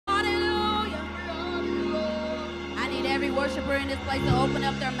worshiper in this place to open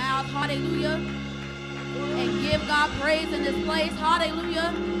up their mouth, hallelujah, and give God praise in this place,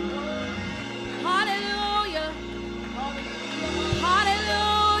 hallelujah, hallelujah,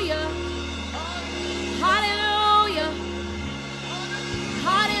 hallelujah, hallelujah,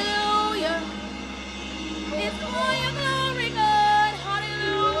 hallelujah, it's for your glory, God,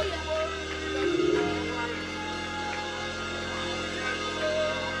 hallelujah.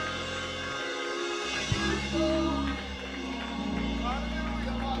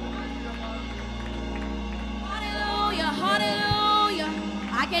 Hallelujah, hallelujah.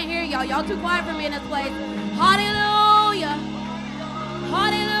 I can't hear y'all. Y'all too quiet for me in this place. Hallelujah.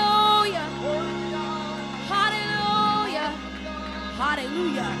 Hallelujah. Hallelujah.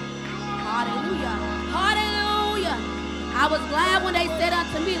 Hallelujah. Hallelujah. Hallelujah. I was glad when they said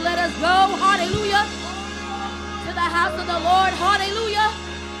unto me, let us go, hallelujah, to the house of the Lord, hallelujah.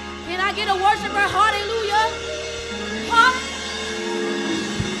 Can I get a worshiper, hallelujah?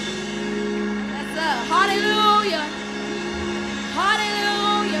 That's hallelujah.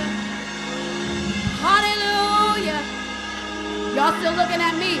 Hallelujah. Hallelujah. Y'all still looking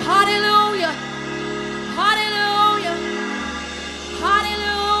at me. Hallelujah. Hallelujah.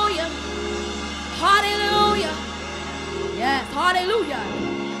 Hallelujah. Hallelujah. Yes, hallelujah.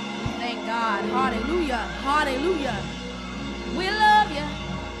 Thank God. Hallelujah. Hallelujah. We love you.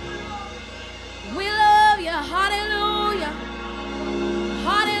 We love you. Hallelujah.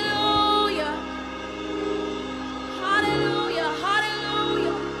 Hallelujah. Hallelujah.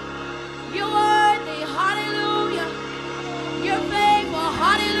 Hallelujah. You're worthy. Hallelujah. You're faithful.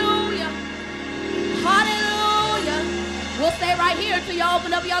 Hallelujah. Hallelujah. We'll stay right here until you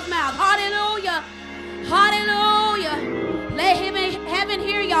open up your mouth. Hallelujah. Hallelujah. Let heaven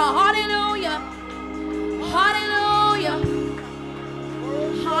hear y'all. Hallelujah. Hallelujah.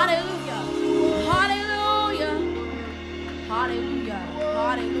 Hallelujah. Hallelujah. Hallelujah.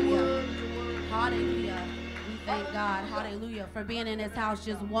 Hallelujah. Hallelujah. We thank God. Hallelujah. For being in his house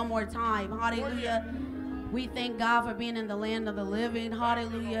just one more time. Hallelujah. We thank God for being in the land of the living.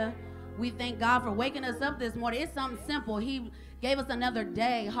 Hallelujah. We thank God for waking us up this morning. It's something simple. He gave us another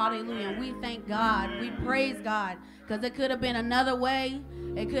day. Hallelujah. And we thank God. We praise God. Because it could have been another way.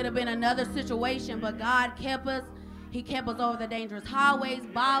 It could have been another situation. But God kept us. He kept us over the dangerous highways,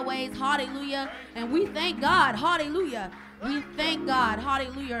 byways. Hallelujah. And we thank God. Hallelujah. We thank God.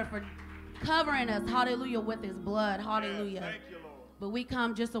 Hallelujah. For covering us. Hallelujah. With his blood. Hallelujah. Thank you, Lord. But we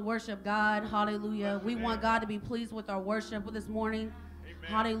come just to worship God. Hallelujah. We want God to be pleased with our worship this morning. Amen.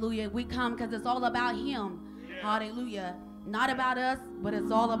 Hallelujah. We come because it's all about him. Yes. Hallelujah. Not about us, but it's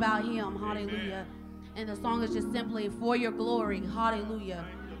all about him. Hallelujah. Amen. And the song is just simply for your glory. Hallelujah.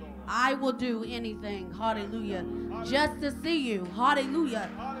 I will do anything. Hallelujah. Just to see you. Hallelujah.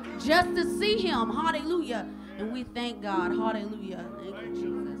 Just to see him. Hallelujah. And we thank God. Hallelujah. Thank you,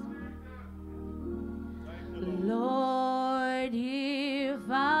 Jesus. Lord, if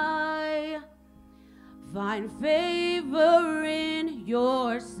I find favor in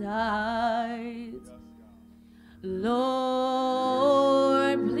your sight, Lord,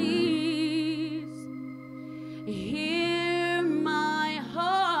 please hear my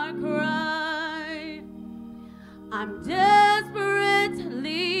heart cry. I'm desperately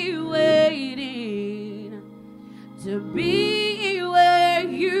waiting to be where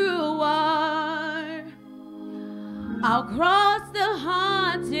you are. I'll cross the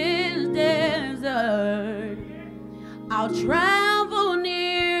hottest desert. I'll travel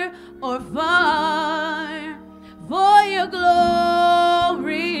near or far for your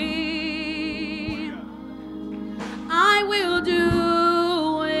glory. I will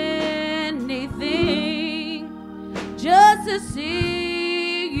do anything just to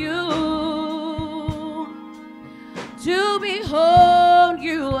see you, to behold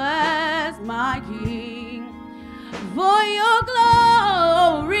you as my King. For your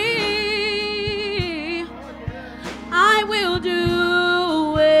glory, I will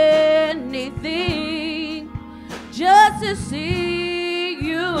do anything just to see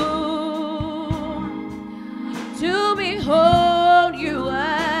you, to behold you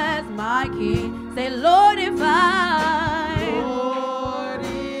as my King. Say, Lord, if I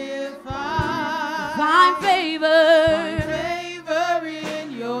find favor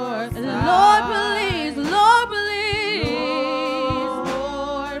in your sight, Lord, please, Lord,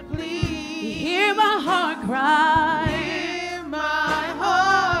 please, hear my heart cry. hear my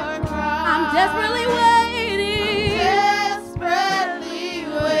heart cry. I'm desperately waiting,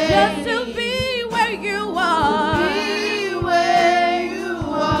 just to be where you are.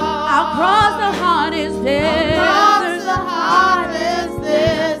 I'll cross the hottest desert.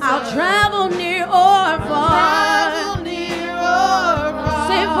 I'll travel near or far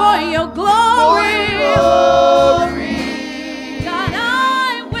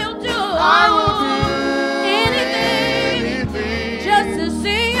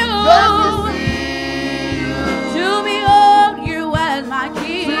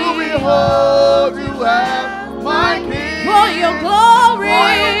behold you as my King. For your glory.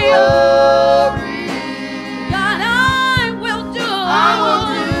 For your glory. God, I will do.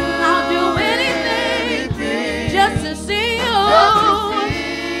 I'll do anything just to see you.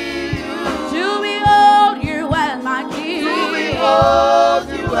 To behold you as my King. To behold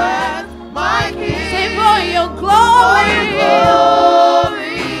you as my King. Say for your glory.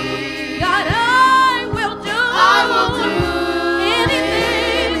 God, I will do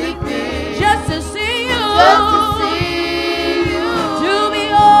anything just to see you. To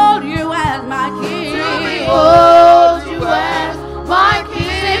behold you as my King. Behold you as my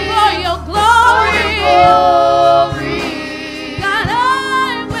King. Say for your glory. God, I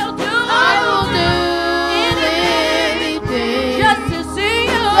will do anything just to see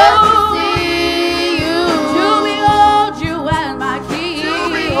you. To behold you as my King.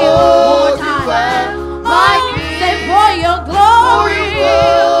 One more time. Say for your glory.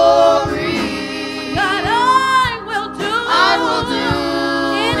 God, I will do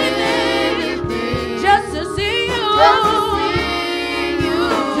anything just to see you.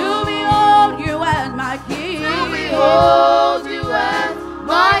 To behold you as my King. Behold you as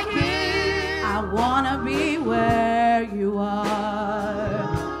my King. I wanna be where you are.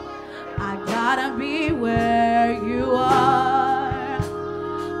 I gotta be where you are.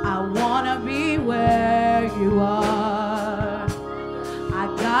 I wanna be where you are. I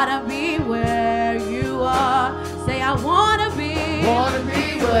gotta be where you are. Say I wanna be. Wanna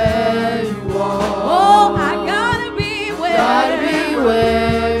be where you are. Oh, I gotta be where. Gotta be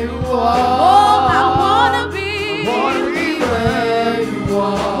where you are. Oh, I wanna be. Wanna be where you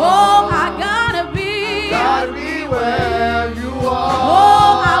are. Oh, I gotta be. Gotta be where you are.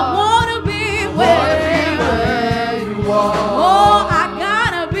 Oh, I wanna be Wanna be where. where you are. Oh, I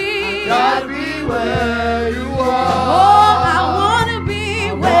gotta be. Gotta be where you are. Oh, I wanna be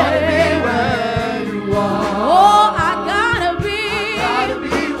Wanna be where. where you are. Oh, I gotta be. Gotta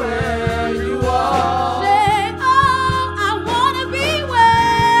be where you are. Say, oh, I wanna be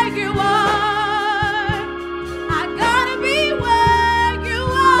where you are. I gotta be where you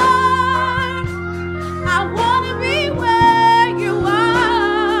are. I wanna be where you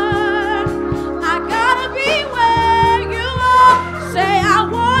are. I gotta be where you are. Say, I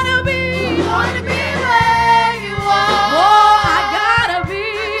wanna be. Wanna be where you are. Oh, I gotta be.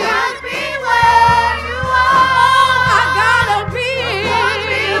 Gotta be where you are. Oh, I gotta be. Wanna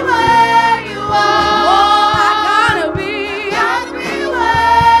be where you are. Oh, I gotta be. Gotta be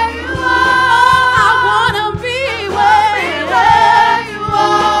where you are. Oh, I wanna be where you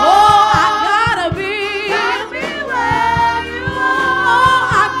are. Oh, I gotta be. Gotta be where you are. Oh,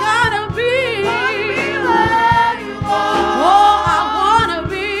 I gotta be. Where you are. Oh, I wanna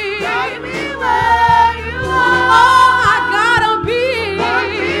be. Gotta be where you are. Oh, I gotta be. Gotta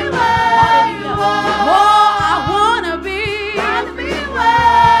be where you are. Oh, I wanna be. Gotta be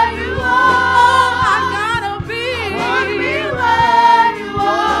where you are. Oh, I gotta be. Wanna be where you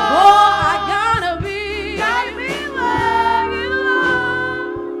are. Oh, I gotta be. Gotta be where you are.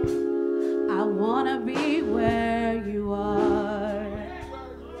 I wanna be where you are.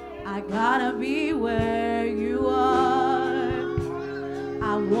 I gotta be where you are.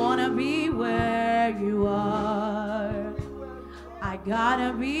 I wanna be where you are. I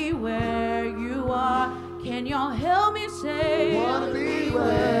gotta be where you are. Can y'all help me say? Wanna be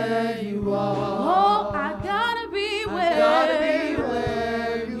where you are. Oh, I gotta be where. Gotta be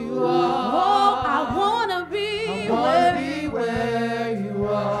where you are. Oh, I wanna be Wanna where. be where you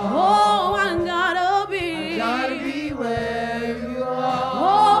are. Oh, I gotta be. Gotta be where you are.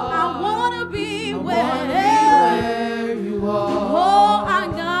 Oh, I wanna be Wanna be where. where you are. Oh, I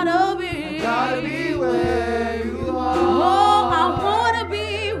gotta be. Gotta be where you are. Oh, I wanna be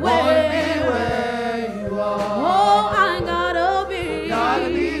Wanna be where. where you are. Oh, I gotta be. Gotta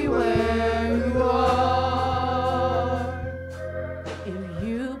be where you are. If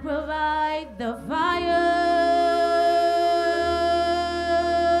you provide the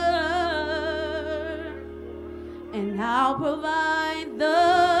fire, and I'll provide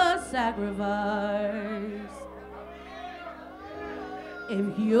the sacrifice.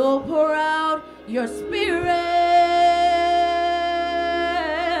 If you'll pour out your spirit,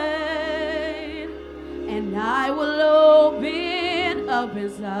 and I will open up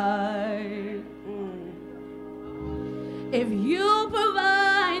inside. If you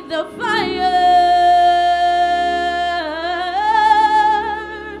provide the fire,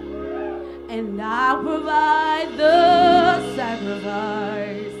 and I'll provide the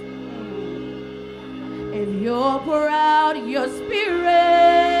sacrifice. If you'll pour out your spirit,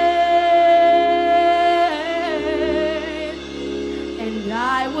 and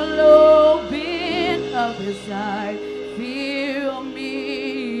I will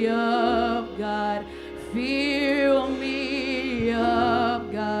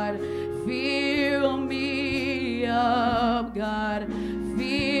God.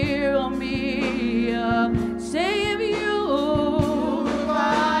 Fill me up. Say if you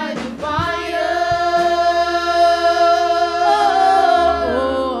provide the fire.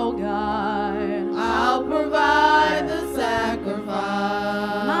 Oh God, I'll provide the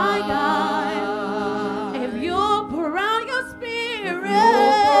sacrifice. my God, if you'll pour out your spirit,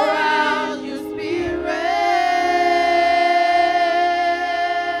 You'll pour out your spirit,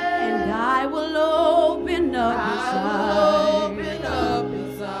 and I will open up I will open up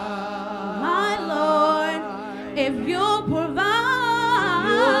inside. my Lord, if you'll provide,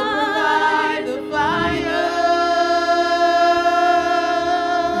 You'll provide the fire.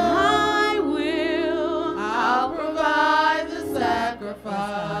 I will. I'll provide the sacrifice.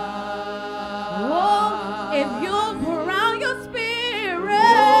 Oh, if you'll pour out your spirit,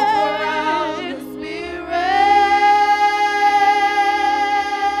 You'll pour out the spirit,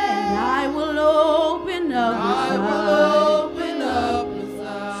 and I will open up I inside. will open up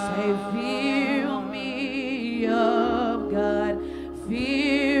inside. Say, fill me up, God.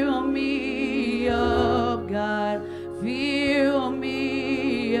 Fill me up, God. Fill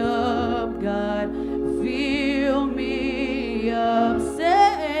me up, God. Fill me up.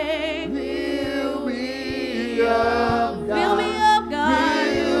 Say, Fill me up, God. fill me up, God.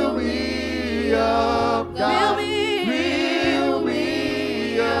 Fill me up, God. Fill me. Fill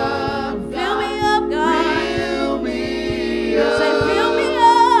me up, Fill me up, God. Fill me up. Say, fill me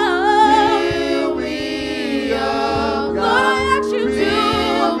up. Fill me up, Lord, I ask you to.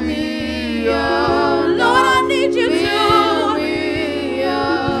 Fill me up, Lord, I need you to. Fill me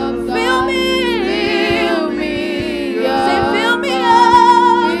up, Fill me. Fill me up. Say, fill me up.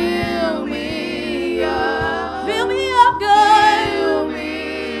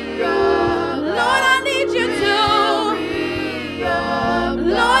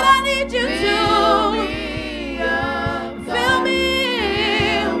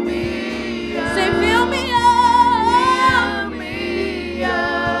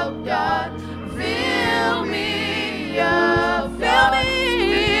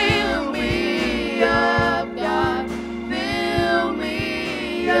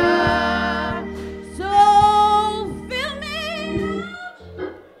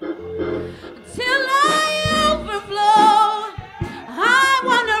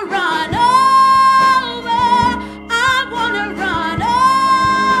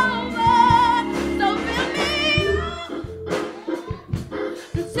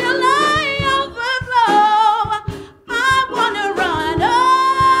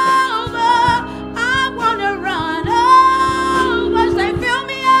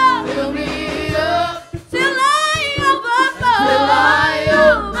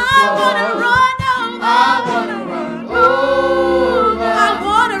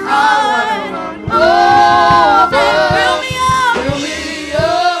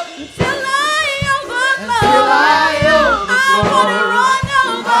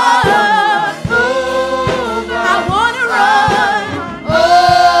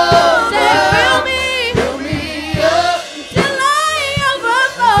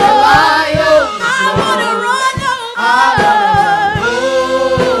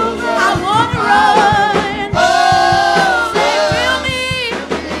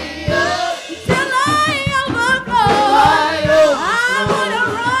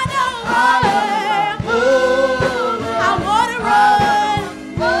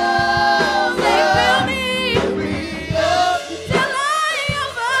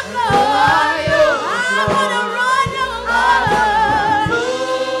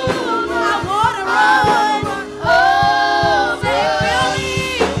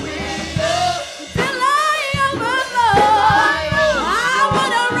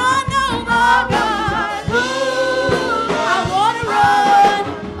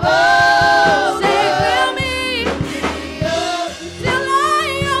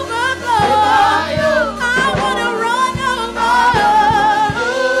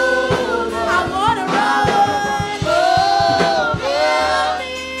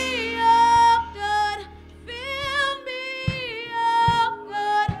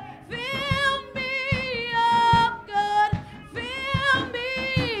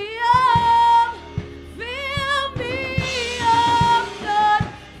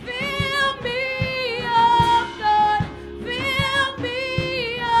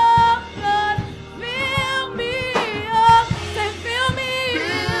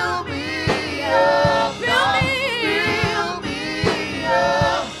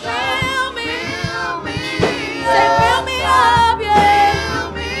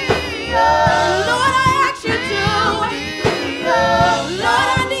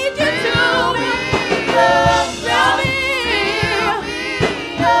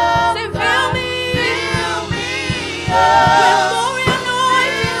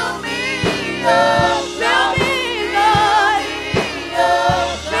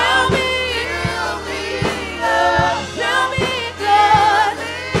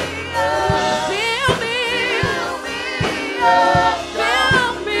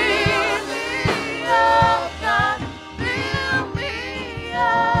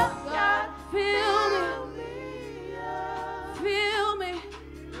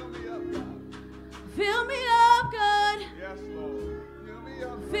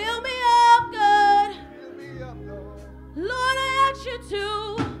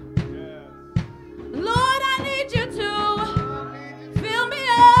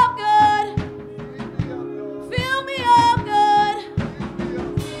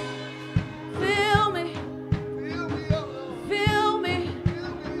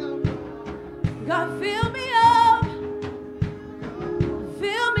 God, fill me up.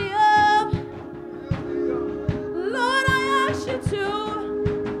 Fill me up. Lord, I ask you to.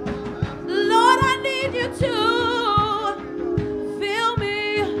 Lord, I need you to. Fill me.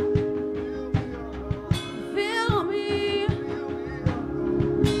 Fill me.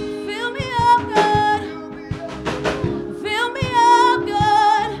 Fill me up, God. Fill me up,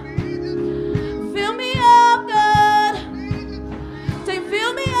 God. Fill me up, God. Say,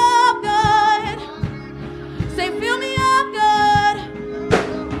 fill me up, God. Say, fill me up, God.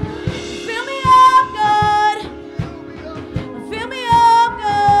 Fill me up, God. Fill me up,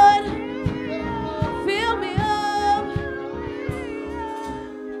 God. Fill me up.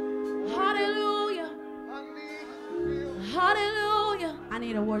 Hallelujah. Hallelujah. I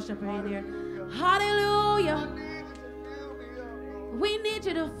need a worshiper in here. Hallelujah. We need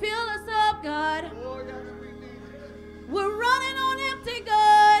you to fill us up, God. We're running on empty,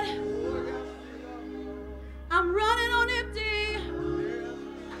 God. I'm running on empty.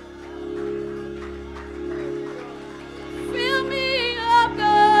 Fill me up,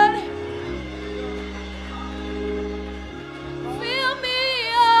 God. Fill me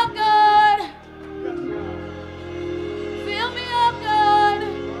up, God. Fill me up, God.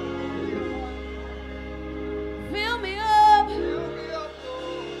 Fill me up.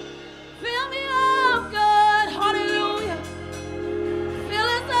 Fill me up, God. Hallelujah. Fill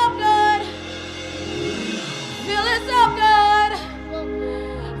us up, God. Fill us up, God.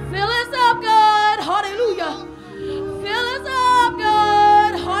 Fill us up, God. Hallelujah. Fill us up,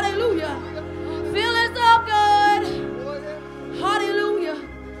 God. Hallelujah. Fill us up, God. Hallelujah.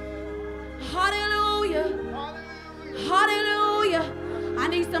 Hallelujah. Hallelujah. I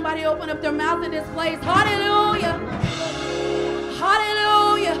need somebody to open up their mouth in this place. Hallelujah.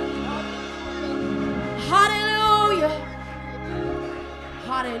 Hallelujah. Hallelujah.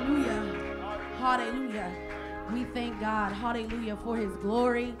 Hallelujah. Hallelujah. We thank God, hallelujah, for his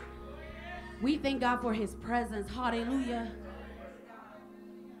glory. We thank God for his presence. Hallelujah.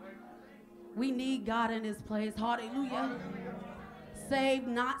 We need God in this place. Hallelujah. Saved,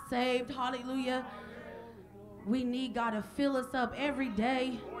 not saved. Hallelujah. We need God to fill us up every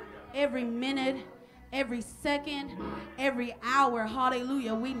day, every minute, every second, every hour.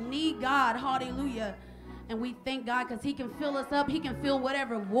 Hallelujah. We need God. Hallelujah. And we thank God because he can fill us up. He can fill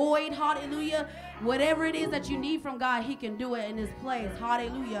whatever void. Hallelujah. Whatever it is that you need from God, he can do it in this place.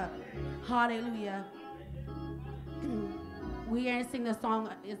 Hallelujah. Hallelujah. We are sing the song,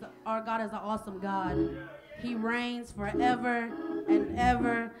 our God is an awesome God. He reigns forever and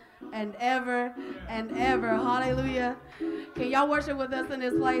ever and ever and ever. Hallelujah. Can y'all worship with us in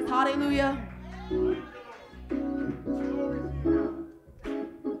this place? Hallelujah.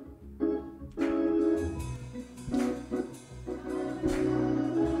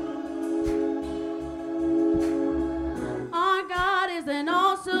 Our God is an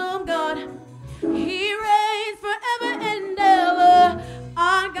awesome God. He reigns forever and ever.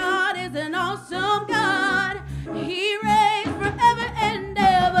 Our God is an awesome God. He reigns forever and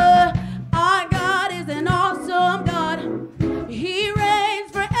ever. Our God is an awesome God. He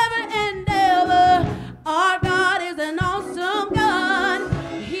reigns forever and ever. Our God is an awesome God.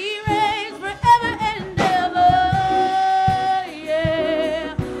 He reigns forever and ever.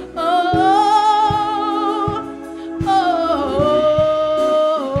 Yeah. Oh, oh,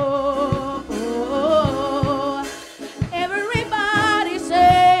 oh. Everybody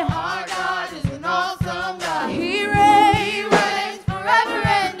say, Our God is an awesome God. He reigns. Forever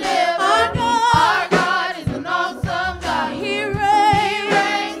and ever. Our Our God. God is an awesome God. He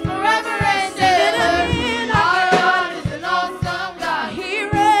reigns. Forever and Sing it ever. again. Our God is an awesome God. He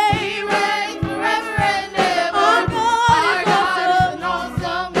reigns. Forever and ever. Our God Our is God is awesome. an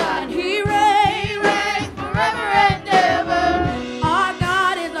awesome God. And he reigns. Forever and ever. Our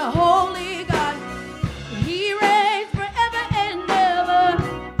God is a holy God. He reigns forever and ever.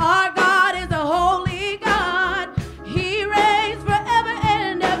 Our God is a holy God. He reigns forever and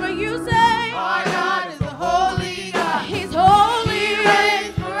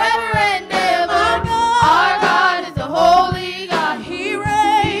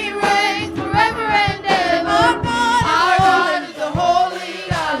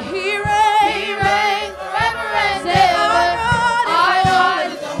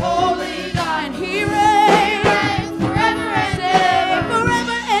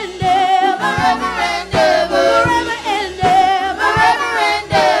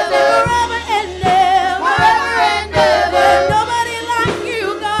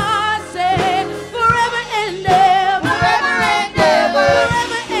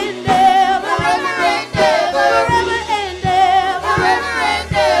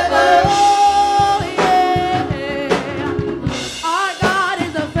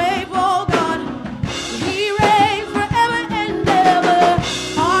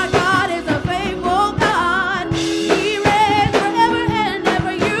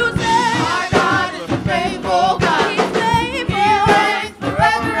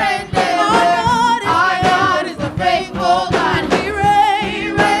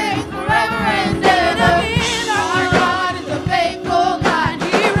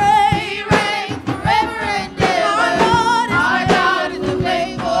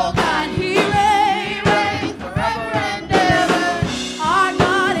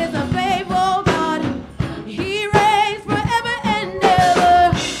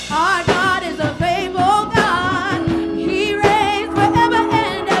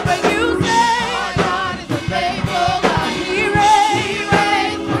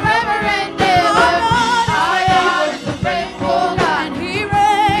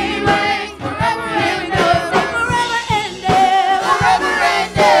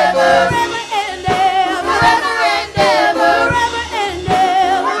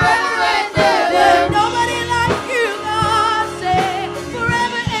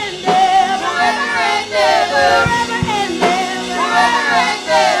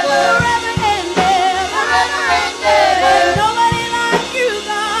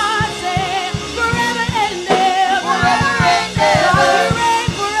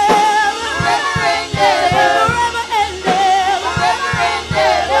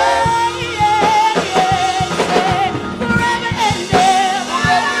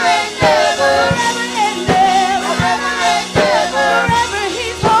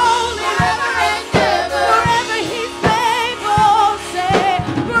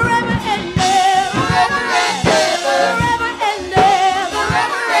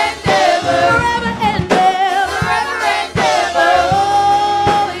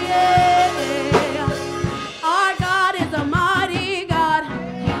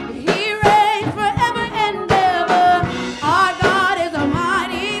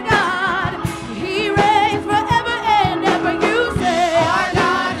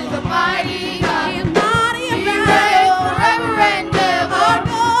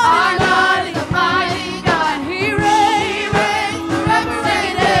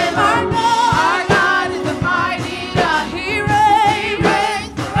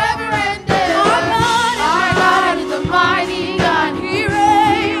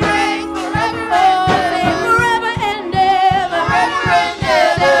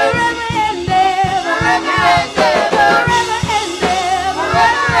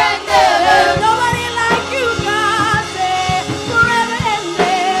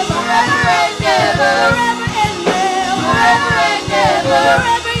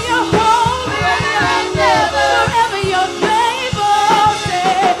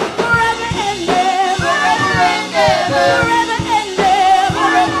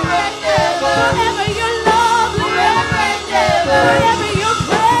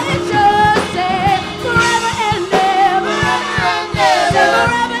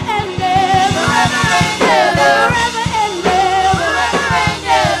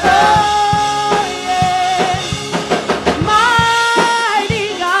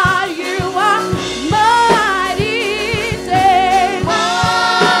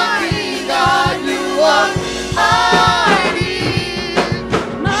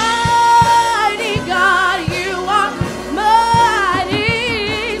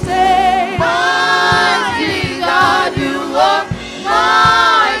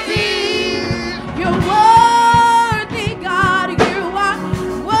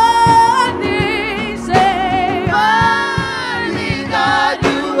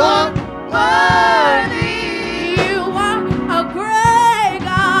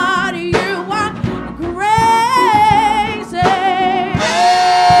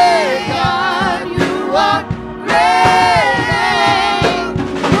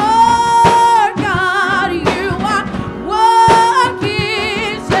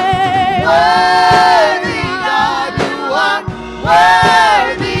worthy, God, you are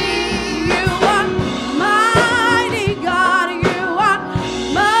worthy. You are mighty, God, you are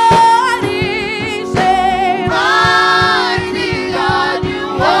mighty. Say, Mighty God, you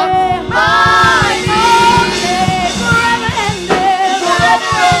are mighty. forever and ever,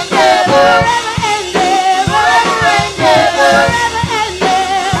 Forever and ever. forever and ever, Forever and ever. forever and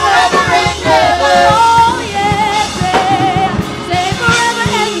ever, Forever and ever. oh yeah, say forever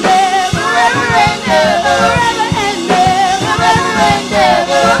and ever, Forever and ever. forever and ever, Forever and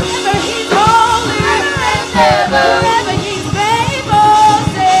ever. forever He's holy, Forever and ever. forever He's faithful.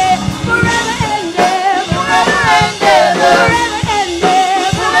 Say forever and ever, Forever and ever. forever and ever,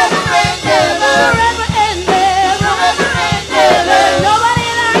 Forever and ever. forever and ever. Forever and ever. Nobody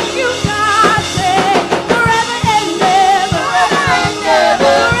like you, God. Say forever and ever, Forever and ever.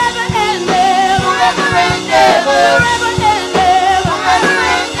 forever and ever, Forever and ever. forever and ever. Forever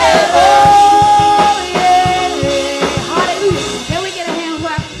and ever. Oh yeah, hallelujah. Can we get a hand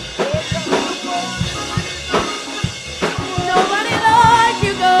clap? Nobody like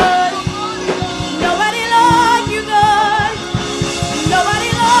you, God. Nobody like you, God.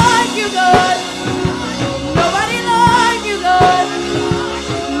 Nobody like you, God. Nobody like you, God.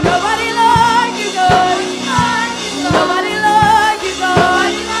 Nobody like you, God. Nobody like you,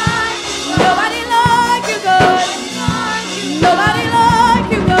 God. Nobody like you, God. Nobody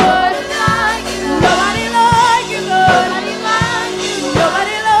like you, God. Nobody like you, God.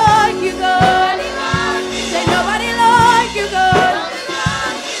 Nobody like you, God. Say nobody like you, God.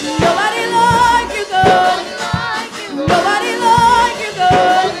 Nobody like you, God. Nobody like you,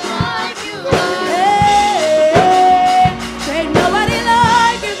 God. Hey, say nobody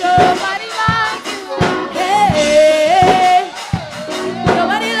like you, God. Hey,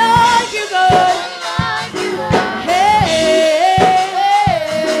 nobody like you, God. Hey,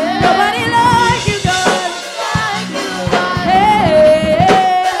 nobody like you, God. Hey,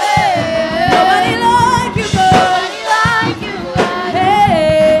 nobody like you, God. Hey,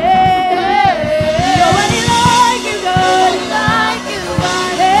 nobody like you, God.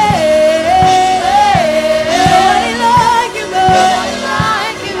 Hey, nobody like you, God.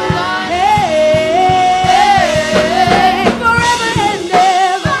 Hey, forever and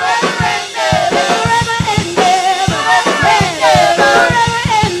ever, forever and ever, forever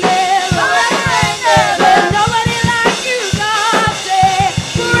and ever. Nobody like you, God. Say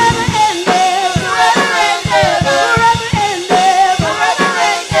forever and ever, forever and ever, forever and ever.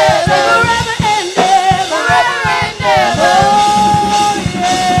 Oh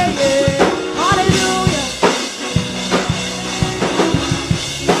yeah, yeah. Hallelujah.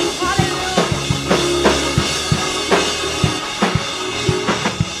 Hallelujah.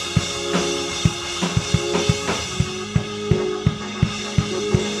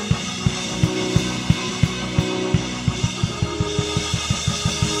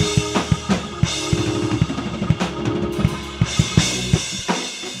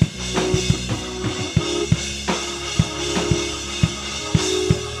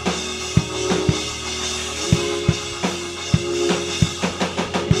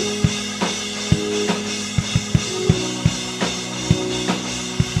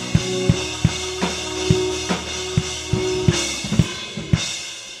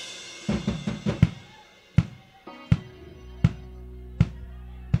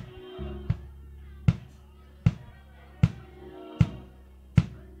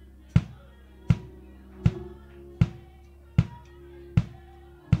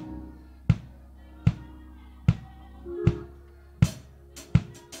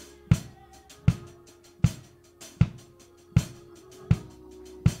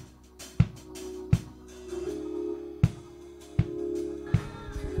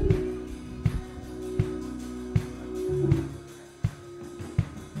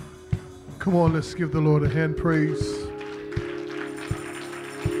 Come on, let's give the Lord a hand praise.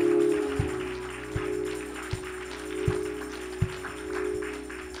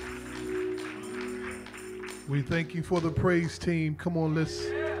 We thank you for the praise team. Come on, let's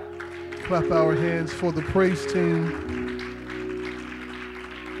clap our hands for the praise team.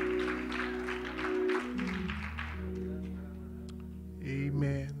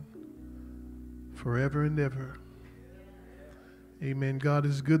 Amen. Forever and ever. Amen. God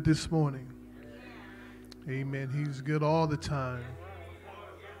is good this morning. Amen. He's good all the time.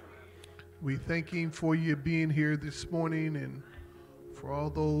 We thank Him for you being here this morning, and for all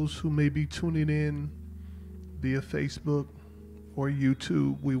those who may be tuning in via Facebook or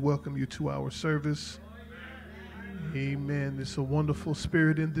YouTube, we welcome you to our service. Amen. It's a wonderful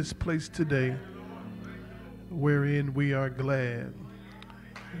spirit in this place today, wherein we are glad.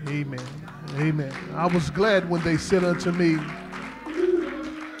 Amen. Amen. I was glad when they said unto me,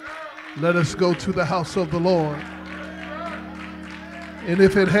 let us go to the house of the Lord. And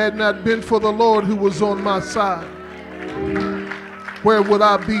if it had not been for the Lord who was on my side, where would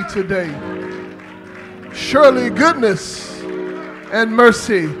I be today? Surely goodness and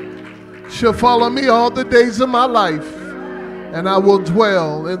mercy shall follow me all the days of my life, and I will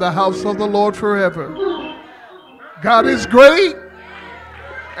dwell in the house of the Lord forever. God is great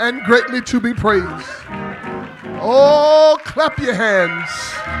and greatly to be praised. Oh, clap your hands,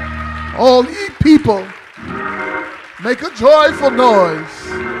 all ye people. Make a joyful noise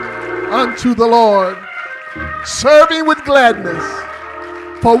unto the Lord. Serve him with gladness.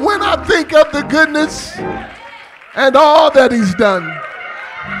 For when I think of the goodness and all that he's done,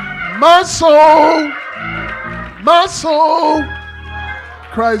 my soul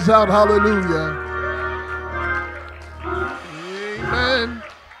cries out hallelujah. Amen.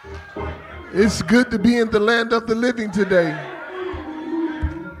 It's good to be in the land of the living today.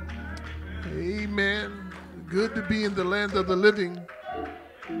 Amen. Good to be in the land of the living.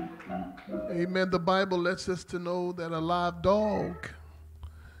 Amen. The Bible lets us to know that a live dog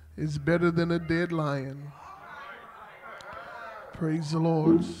is better than a dead lion. Praise the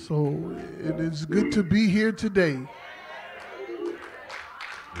Lord. So it is good to be here today.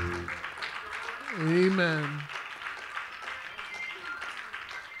 Amen.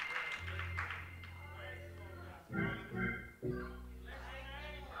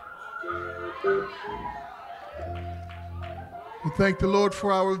 We thank the Lord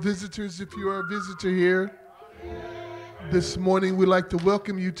for our visitors. If you are a visitor here this morning, we'd like to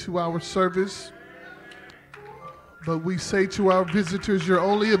welcome you to our service. But we say to our visitors, you're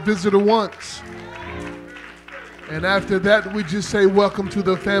only a visitor once. And after that, we just say welcome to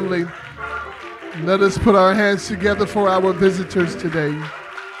the family. Let us put our hands together for our visitors today.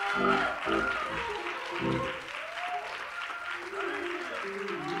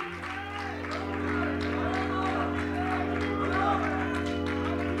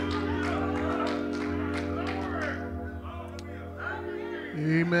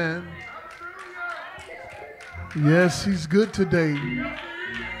 Amen. Yes, he's good today.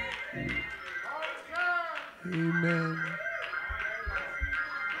 Amen.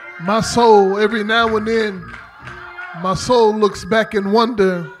 My soul, every now and then, my soul looks back and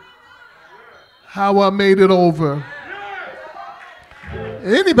wonder how I made it over.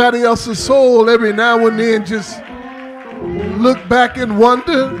 Anybody else's soul, every now and then, just look back and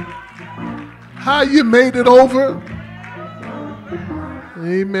wonder how you made it over.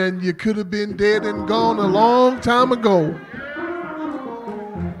 Amen. You could have been dead and gone a long time ago.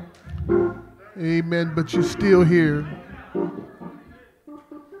 Amen. But you're still here.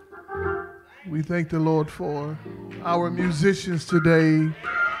 We thank the Lord for our musicians today.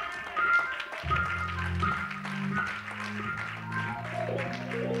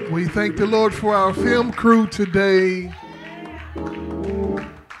 We thank the Lord for our film crew today.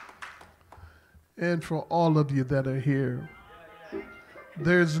 And for all of you that are here.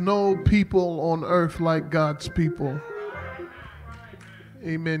 There's no people on earth like God's people.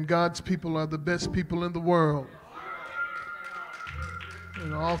 Amen. God's people are the best people in the world.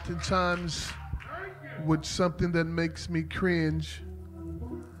 And oftentimes with something that makes me cringe,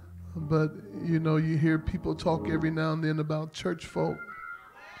 but you know, you hear people talk every now and then about church folk.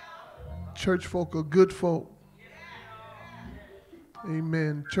 Church folk are good folk.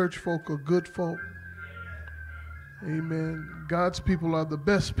 Amen. Church folk are good folk. Amen. God's people are the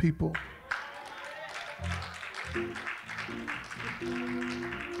best people.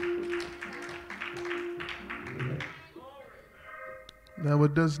 Now,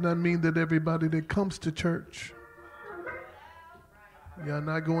 it does not mean that everybody that comes to church, y'all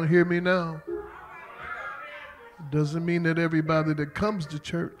not going to hear me now. It doesn't mean that everybody that comes to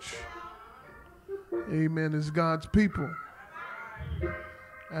church, amen, is God's people.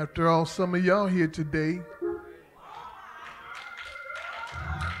 After all, some of y'all here today,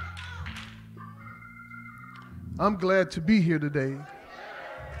 I'm glad to be here today.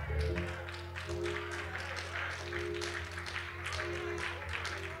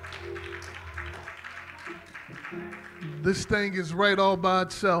 This thing is right all by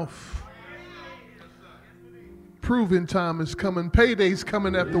itself. Proving time is coming. Payday's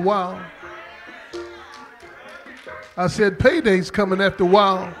coming after a while. I said payday's coming after a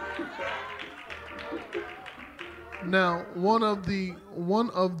while. Now, one of the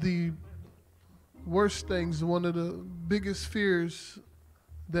worst things, one of the biggest fears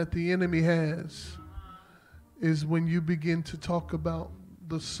that the enemy has is when you begin to talk about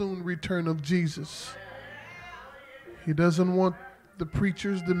the soon return of Jesus. He doesn't want the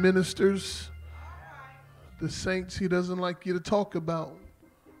preachers, the ministers, the saints. He doesn't like you to talk about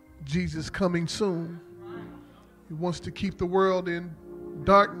Jesus coming soon. He wants to keep the world in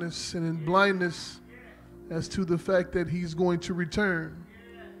darkness and in blindness as to the fact that he's going to return.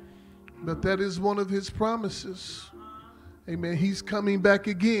 But that is one of his promises. Amen. He's coming back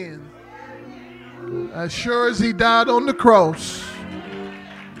again. As sure as he died on the cross,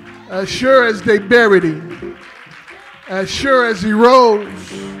 as sure as they buried him, as sure as he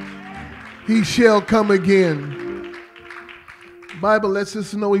rose, he shall come again. The Bible lets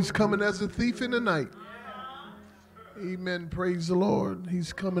us know he's coming as a thief in the night. Amen. Praise the Lord.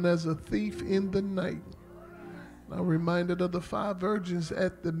 He's coming as a thief in the night. I'm reminded of the 5 virgins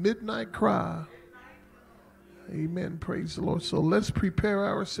at the midnight cry. Amen. Praise the Lord. So let's prepare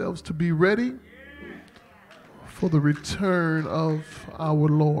ourselves to be ready for the return of our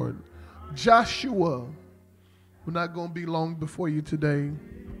Lord. Joshua, we're not going to be long before you today.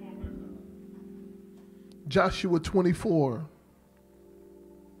 Joshua 24.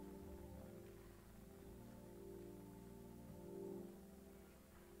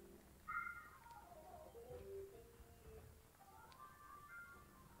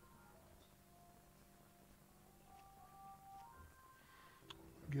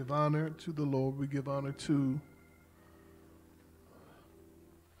 Give honor to the Lord. We give honor to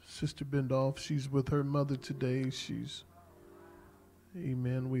Sister Bendolph. She's with her mother today.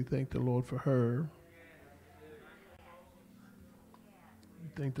 Amen. We thank the Lord for her. We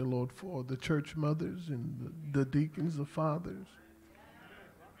thank the Lord for the church mothers and the deacons, the fathers.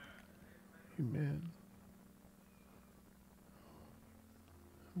 Amen.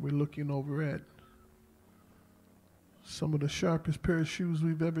 We're looking over at some of the sharpest pair of shoes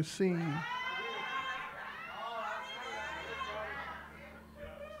we've ever seen.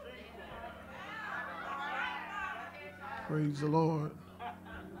 Praise the Lord.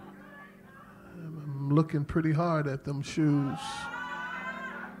 I'm looking pretty hard at them shoes.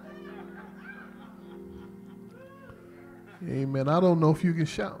 Amen. I don't know if you can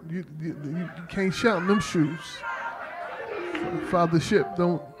shout. You can't shout in them shoes. Fathership,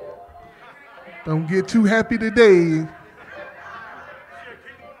 don't get too happy today.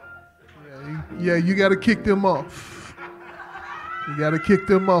 Yeah, you got to kick them off. You got to kick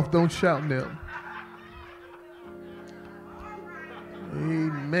them off. Don't shout them.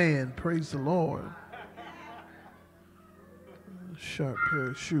 Amen. Praise the Lord. Sharp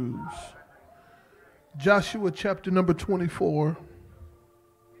pair of shoes. Joshua chapter number 24.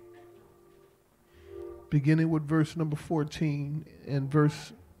 Beginning with verse number 14 and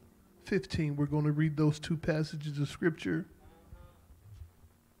verse 15. We're going to read those 2 passages of scripture.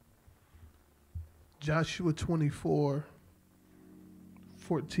 Joshua 24,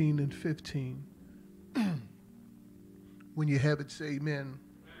 14 and 15. When you have it, say amen.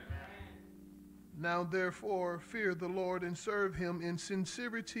 Now therefore fear the Lord and serve him in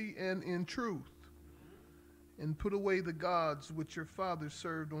sincerity and in truth, and put away the gods which your fathers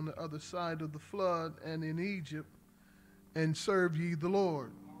served on the other side of the flood and in Egypt, and serve ye the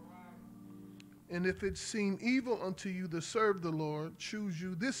Lord. And if it seem evil unto you to serve the Lord, choose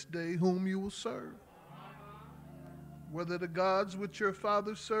you this day whom you will serve, whether the gods which your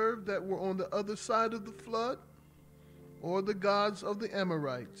fathers served that were on the other side of the flood, or the gods of the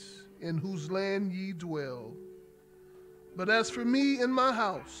Amorites, in whose land ye dwell. But as for me and my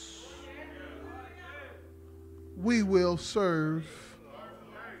house, we will serve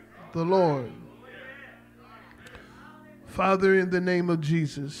the Lord. Father, in the name of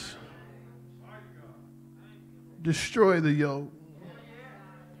Jesus, destroy the yoke,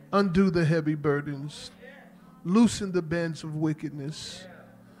 undo the heavy burdens, loosen the bands of wickedness.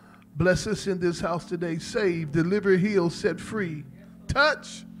 Bless us in this house today. Save, deliver, heal, set free.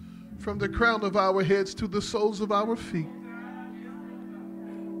 Touch from the crown of our heads to the soles of our feet.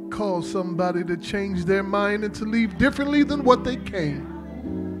 Cause somebody to change their mind and to leave differently than what they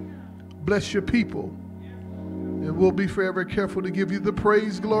came. Bless your people. And we'll be forever careful to give you the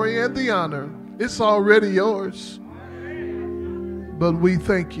praise, glory, and the honor. It's already yours. But we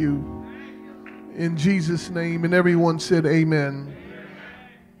thank you. In Jesus' name, and everyone said amen.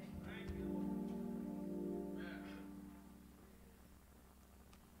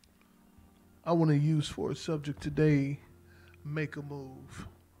 I want to use for a subject today, make a move.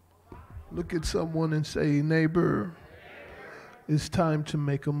 Look at someone and say, neighbor, it's time to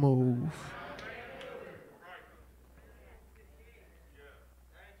make a move.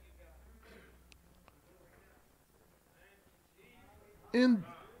 In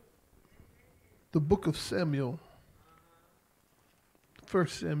the book of Samuel, 1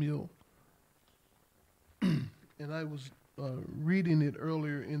 Samuel, and I was reading it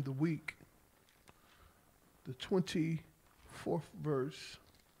earlier in the week, the 24th verse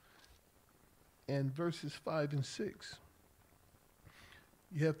and verses 5 and 6.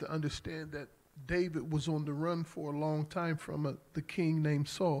 You have to understand that David was on the run for a long time from the king named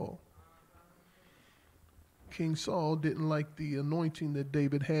Saul. King Saul didn't like the anointing that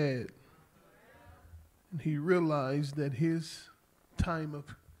David had. And he realized that his time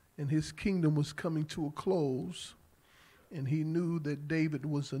and his kingdom was coming to a close. And he knew that David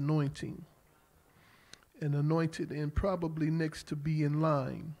was anointed and probably next to be in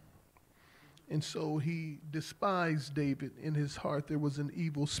line. And so he despised David in his heart. There was an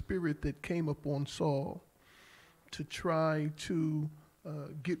evil spirit that came upon Saul to try to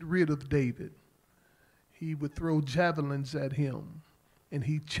get rid of David. He would throw javelins at him, and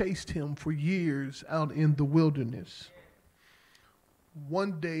he chased him for years out in the wilderness.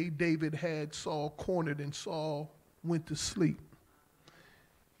 One day, David had Saul cornered, and Saul went to sleep.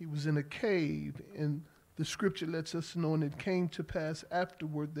 He was in a cave, and the scripture lets us know, and it came to pass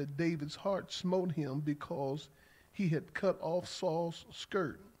afterward that David's heart smote him because he had cut off Saul's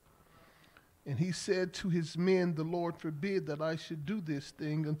skirt. And he said to his men, "The Lord forbid that I should do this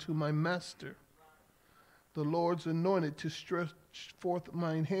thing unto my master. The Lord's anointed to stretch forth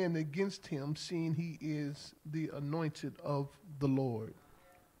mine hand against him, seeing he is the anointed of the Lord."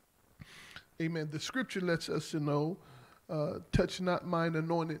 Amen. The scripture lets us know, touch not mine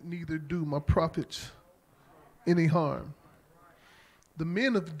anointed, neither do my prophets any harm. The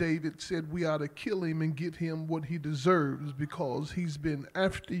men of David said we ought to kill him and give him what he deserves because he's been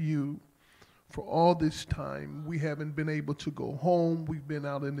after you for all this time. We haven't been able to go home. We've been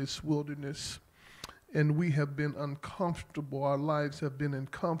out in this wilderness and we have been uncomfortable. Our lives have been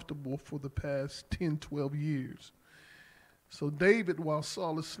uncomfortable for the past 10, 12 years. So David, while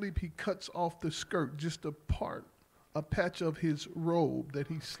Saul is asleep, he cuts off the skirt, just a patch of his robe that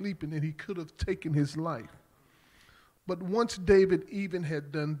he's sleeping in. He could have taken his life. But once David even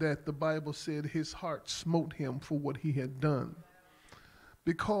had done that, the Bible said his heart smote him for what he had done,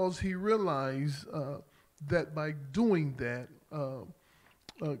 because he realized that by doing that,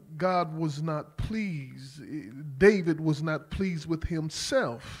 God was not pleased. David was not pleased with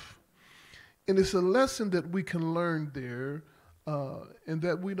himself. And it's a lesson that we can learn there, and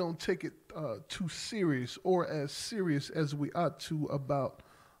that we don't take it too serious or as serious as we ought to about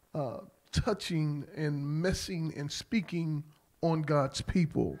touching and messing and speaking on God's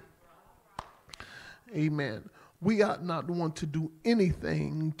people. Amen. We ought not want to do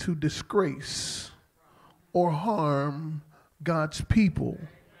anything to disgrace or harm God's people.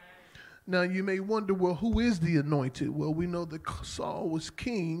 Now you may wonder, well, who is the anointed? Well, we know that Saul was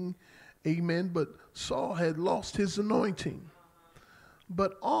king, amen, but Saul had lost his anointing.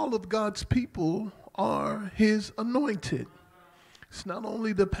 But all of God's people are his anointed. It's not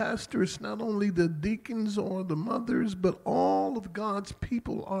only the pastor, it's not only the deacons or the mothers, but all of God's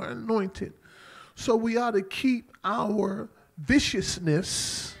people are anointed. So we ought to keep our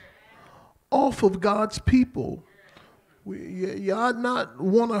viciousness off of God's people. You ought not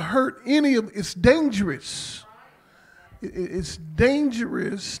want to hurt any of, it's dangerous. It's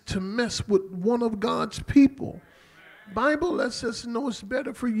dangerous to mess with one of God's people. Bible lets us know it's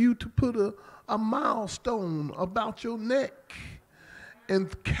better for you to put a milestone about your neck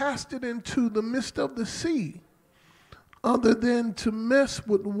and cast it into the midst of the sea, other than to mess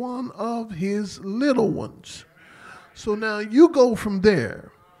with one of his little ones. So now you go from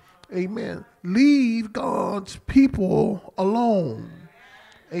there. Amen. Leave God's people alone.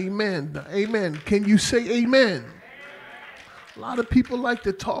 Amen. Amen. Can you say amen? A lot of people like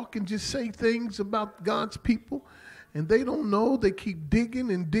to talk and just say things about God's people, and they don't know. They keep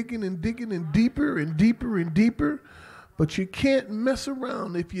digging and digging and digging and deeper and deeper and deeper. But you can't mess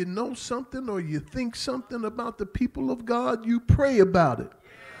around. If you know something or you think something about the people of God, you pray about it.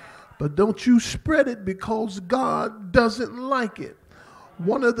 But don't you spread it, because God doesn't like it.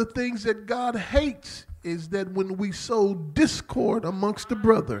 One of the things that God hates is that when we sow discord amongst the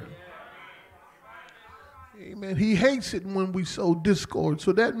brethren. Amen. He hates it when we sow discord.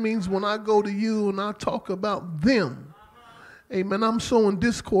 So that means when I go to you and I talk about them, amen, I'm sowing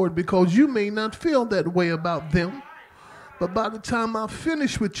discord, because you may not feel that way about them. But by the time I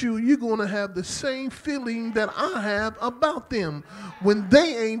finish with you, you're going to have the same feeling that I have about them when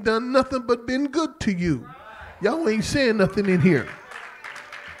they ain't done nothing but been good to you. Y'all ain't saying nothing in here.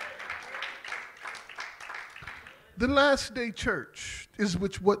 The last day church is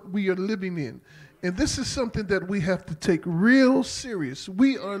what we are living in. And this is something that we have to take real serious.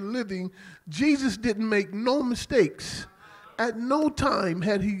 We are living, Jesus didn't make no mistakes At no time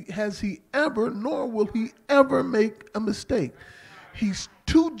has he ever, nor will he ever make a mistake. He's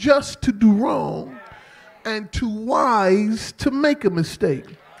too just to do wrong and too wise to make a mistake.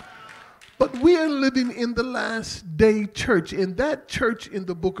 But we are living in the last day church. And that church in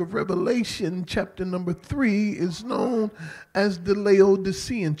the book of Revelation, chapter number 3, is known as the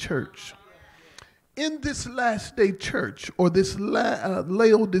Laodicean church. In this last day church, or this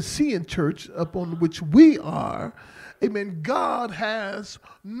Laodicean church upon which we are, amen, God has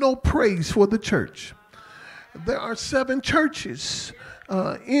no praise for the church. There are 7 churches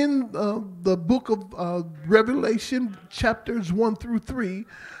in the book of Revelation, chapters 1 through 3,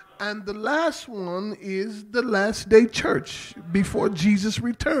 and the last one is the last day church before Jesus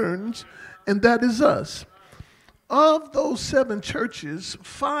returns, and that is us. Of those 7 churches,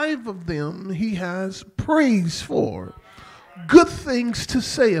 5 of them he has praise for, good things to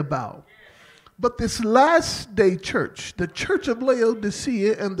say about. But this last day church, the church of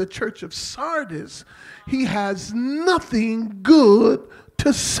Laodicea and the church of Sardis, he has nothing good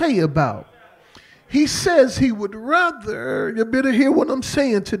to say about. He says he would rather, you better hear what I'm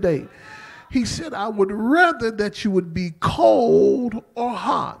saying today. He said, I would rather that you would be cold or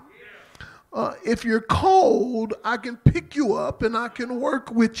hot. If you're cold, I can pick you up and I can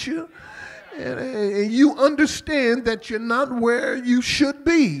work with you. And you understand that you're not where you should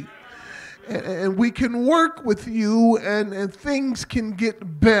be. And we can work with you and things can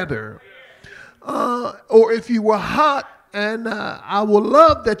get better. Or if you were hot, and I will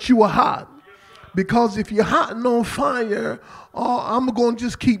love that you were hot. Because if you're hot and on fire, I'm going to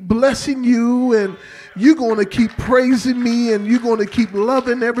just keep blessing you, and you're going to keep praising me, and you're going to keep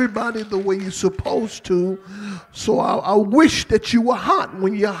loving everybody the way you're supposed to. So I wish that you were hot.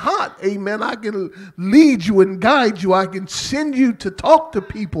 When you're hot, amen, I can lead you and guide you. I can send you to talk to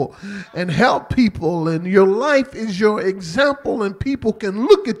people and help people. And your life is your example, and people can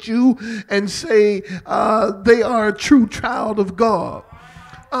look at you and say they are a true child of God.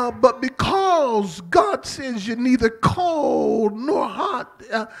 But because God says you're neither cold nor hot,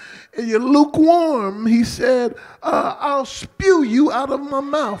 you're lukewarm, he said, I'll spew you out of my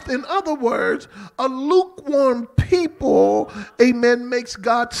mouth. In other words, a lukewarm people, amen, makes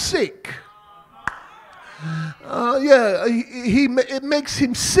God sick. It makes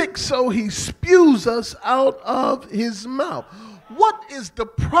him sick, so he spews us out of his mouth. What is the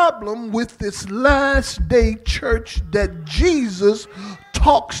problem with this last day church that Jesus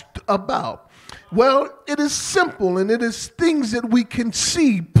talks about? Well, it is simple, and it is things that we can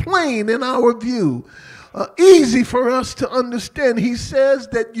see plain in our view. Easy for us to understand. He says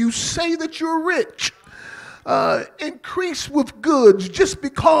that you say that you're rich. Increase with goods just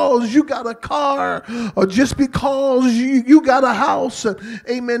because you got a car or just because you got a house,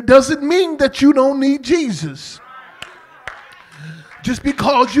 amen, doesn't mean that you don't need Jesus. Just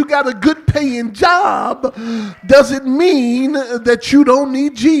because you got a good paying job doesn't mean that you don't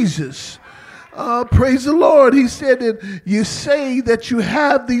need Jesus. Praise the Lord. He said that you say that you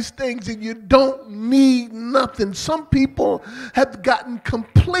have these things and you don't need nothing. Some people have gotten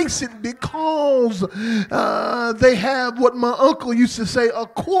complacent because they have what my uncle used to say, a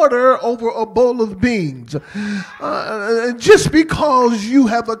quarter over a bowl of beans. Just because you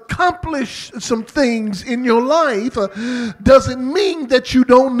have accomplished some things in your life doesn't mean that you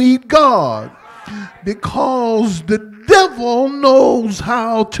don't need God. Because the devil knows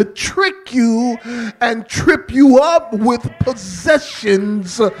how to trick you and trip you up with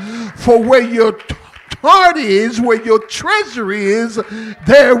possessions, for where your heart is, where your treasure is,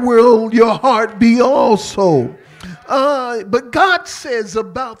 there will your heart be also. But God says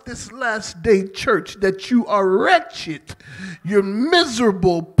about this last day church that you are wretched, you're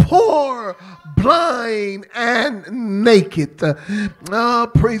miserable, poor, blind, and naked.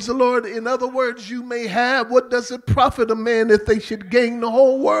 Praise the Lord. In other words, you may have, what does it profit a man if they should gain the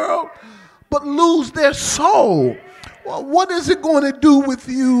whole world but lose their soul? Well, what is it going to do with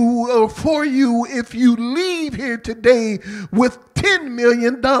you or for you if you leave here today with $10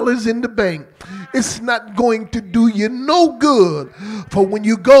 million in the bank? It's not going to do you no good. For when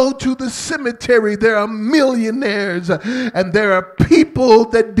you go to the cemetery, there are millionaires and there are people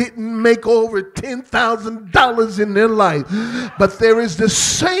that didn't make over $10,000 in their life. But there is the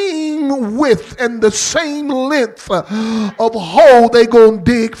same width and the same length of hole they gonna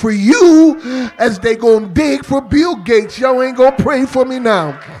dig for you as they gonna dig for Bill Gates. Y'all ain't gonna pray for me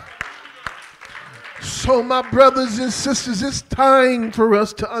now. So my brothers and sisters, it's time for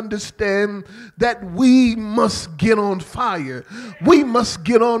us to understand that we must get on fire. We must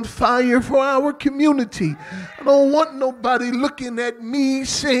get on fire for our community. I don't want nobody looking at me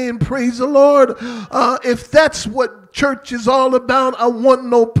saying, praise the Lord. If that's what church is all about. I want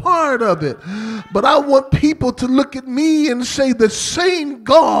no part of it. But I want people to look at me and say the same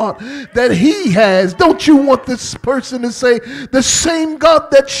God that he has. Don't you want this person to say the same God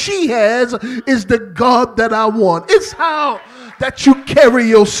that she has is the God that I want? It's how that you carry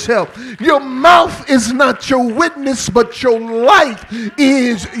yourself. Your mouth is not your witness, but your life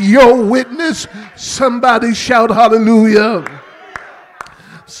is your witness. Somebody shout hallelujah.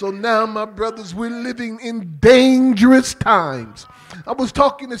 So now, my brothers, we're living in dangerous times. I was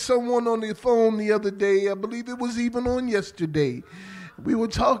talking to someone on the phone the other day. I believe it was even on yesterday. We were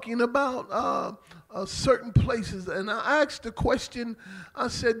talking about certain places, and I asked the question. I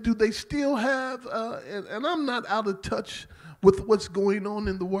said, do they still have, and I'm not out of touch with what's going on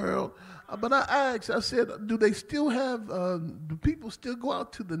in the world, but I asked, I said, do they still have, do people still go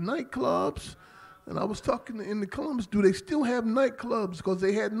out to the nightclubs? And I was talking in the Columbus, do they still have nightclubs? Because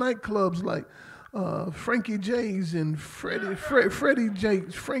they had nightclubs like Frankie J's and Freddie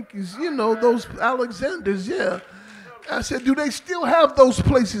J's, Frankie's, you know, those Alexanders, yeah. I said, do they still have those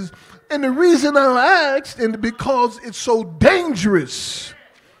places? And the reason I asked, and because it's so dangerous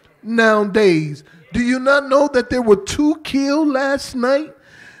nowadays. Do you not know that there were 2 killed last night,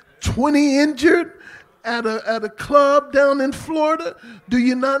 20 injured at a club down in Florida? Do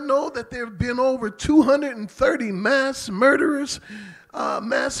you not know that there have been over 230 mass murders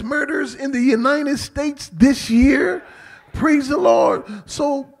in the United States this year? Praise the Lord.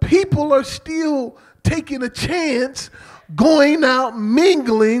 So people are still taking a chance, going out,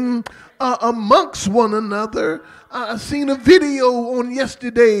 mingling amongst one another. I seen a video on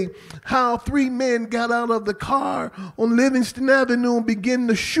yesterday how 3 men got out of the car on Livingston Avenue and began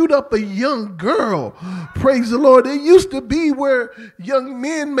to shoot up a young girl. Praise the Lord. It used to be where young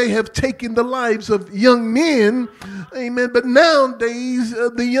men may have taken the lives of young men. Amen. But nowadays,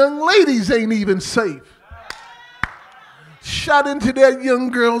 the young ladies ain't even safe. Shot into that young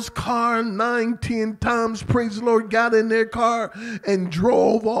girl's car 9, 10 times, praise the Lord, got in their car and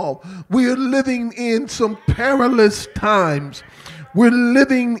drove off. We're living in some perilous times. We're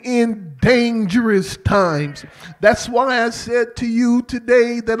living in dangerous times. That's why I said to you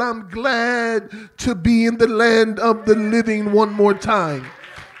today that I'm glad to be in the land of the living one more time.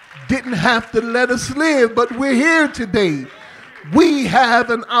 Didn't have to let us live, but we're here today. We have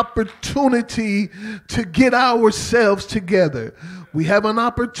an opportunity to get ourselves together. We have an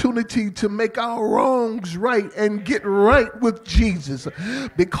opportunity to make our wrongs right and get right with Jesus.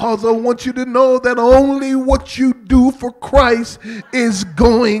 Because I want you to know that only what you do for Christ is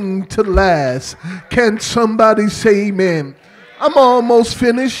going to last. Can somebody say amen? I'm almost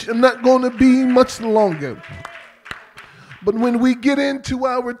finished. I'm not going to be much longer. But when we get into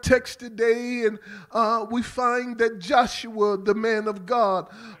our text today and we find that Joshua, the man of God,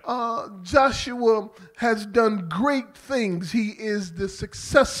 Joshua has done great things. He is the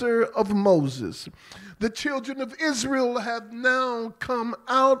successor of Moses. The children of Israel have now come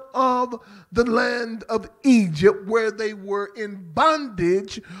out of the land of Egypt where they were in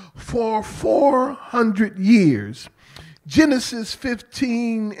bondage for 400 years. Genesis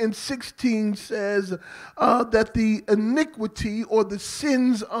 15 and 16 says that the iniquity or the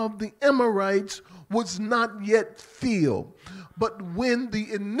sins of the Amorites was not yet filled. But when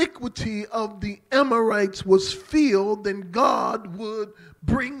the iniquity of the Amorites was filled, then God would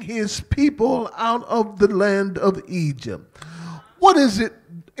bring his people out of the land of Egypt. What is it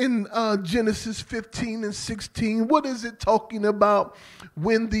in Genesis 15 and 16? What is it talking about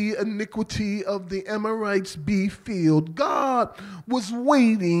when the iniquity of the Amorites be filled? God was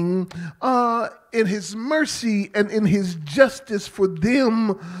waiting in his mercy and in his justice for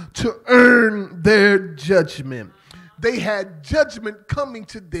them to earn their judgment. They had judgment coming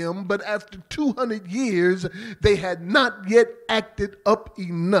to them, but after 200 years, they had not yet acted up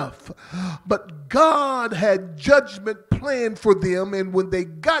enough. But God had judgment planned for them, and when they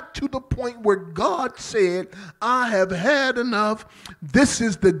got to the point where God said, I have had enough, this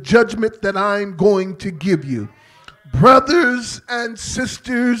is the judgment that I'm going to give you. Brothers and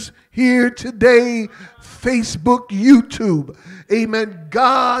sisters here today, Facebook, YouTube, amen,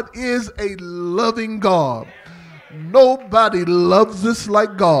 God is a loving God. Nobody loves us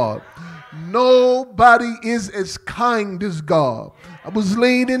like God. Nobody is as kind as God. I was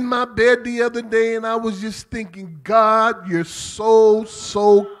laying in my bed the other day and I was just thinking, God, you're so,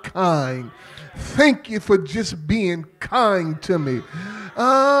 so kind. Thank you for just being kind to me.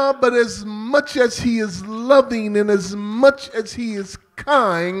 But as much as he is loving and as much as he is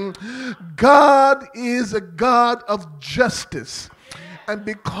kind, God is a God of justice. And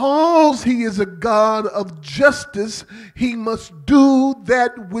because he is a God of justice, he must do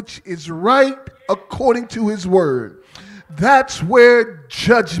that which is right according to his word. that's where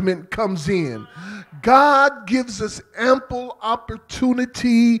judgment comes in. God gives us ample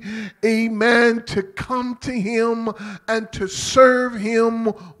opportunity, amen, to come to him and to serve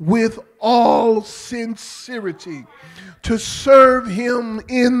him with all sincerity, to serve him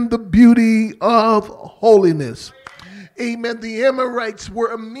in the beauty of holiness. Amen. The Amorites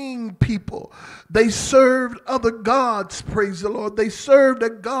were a mean people. They served other gods, praise the Lord. They served a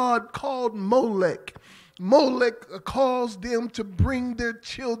god called Molech. Molech caused them to bring their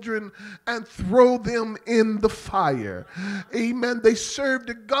children and throw them in the fire. Amen. They served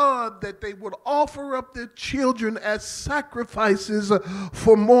a God that they would offer up their children as sacrifices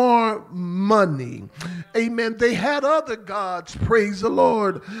for more money. Amen. They had other gods, praise the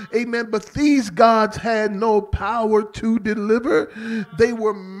Lord. Amen. But these gods had no power to deliver. They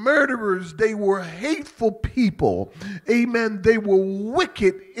were murderers. They were hateful people. Amen. They were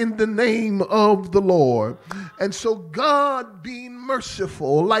wicked in the name of the Lord. And so God, being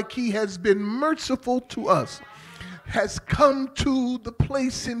merciful, like he has been merciful to us, has come to the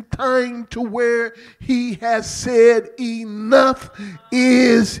place in time to where he has said enough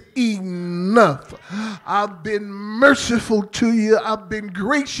is enough. I've been merciful to you. I've been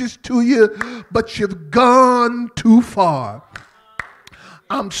gracious to you, but you've gone too far.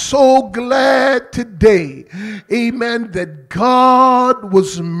 I'm so glad today, amen, that God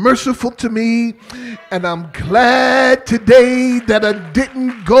was merciful to me, and I'm glad today that I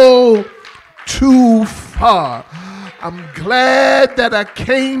didn't go too far. I'm glad that I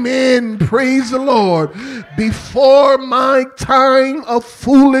came in, praise the Lord, before my time of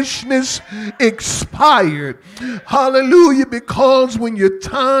foolishness expired. Hallelujah, because when your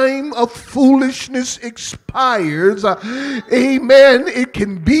time of foolishness expires, amen, it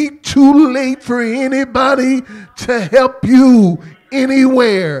can be too late for anybody to help you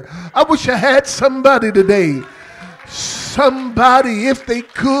anywhere. I wish I had somebody today. Somebody, if they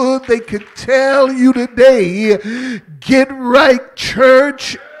could tell you today, get right,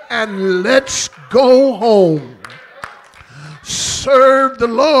 church, and let's go home. Serve the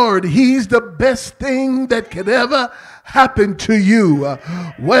Lord. He's the best thing that could ever happen to you.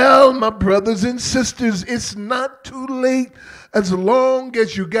 Well, my brothers and sisters, it's not too late as long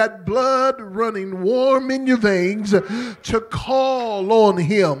as you got blood running warm in your veins to call on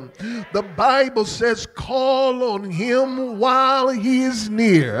him. The Bible says call on him while he is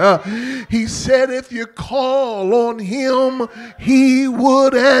near. He said if you call on him, he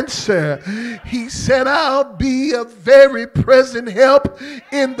would answer. He said I'll be a very present help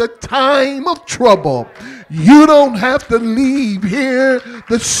in the time of trouble. You don't have to leave here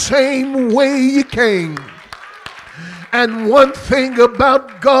the same way you came. And one thing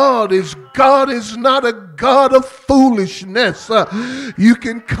about God is not a God of foolishness. You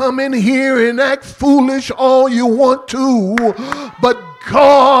can come in here and act foolish all you want to, but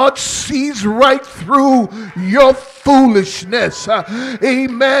God sees right through your foolishness.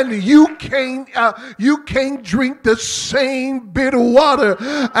 Amen. You can't drink the same bitter water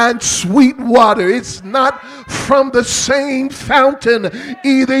and sweet water. It's not from the same fountain.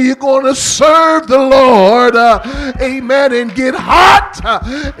 Either you're going to serve the Lord, amen, and get hot,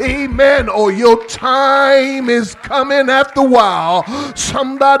 amen, or your time is coming after a while.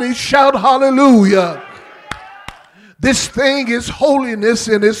 Somebody shout hallelujah. This thing is holiness,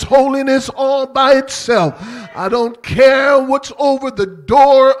 and it's holiness all by itself. I don't care what's over the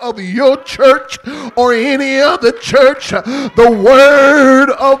door of your church or any other church. The word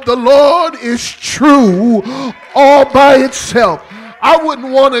of the Lord is true all by itself. I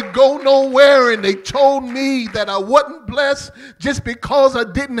wouldn't want to go nowhere and they told me that I wasn't blessed just because I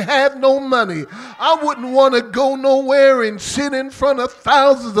didn't have no money. I wouldn't want to go nowhere and sit in front of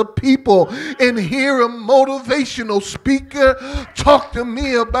thousands of people and hear a motivational speaker talk to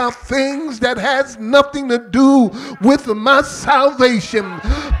me about things that has nothing to do with my salvation.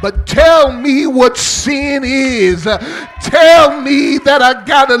 But tell me what sin is. Tell me that I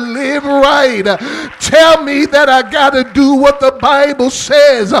got to live right. Tell me that I got to do what the Bible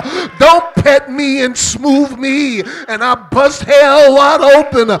says. Don't pet me and smooth me and I bust hell wide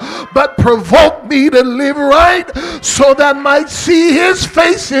open, but provoke me to live right so that I might see his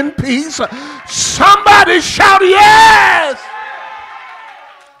face in peace. Somebody shout yes.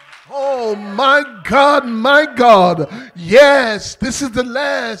 Oh my God, yes, this is the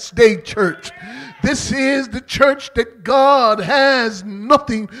last day church. This is the church that God has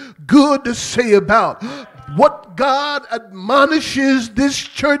nothing good to say about. What God admonishes this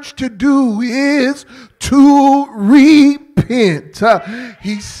church to do is to repent.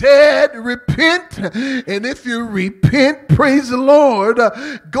 He said, repent. And if you repent, praise the Lord,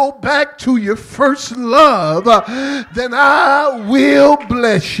 go back to your first love, then I will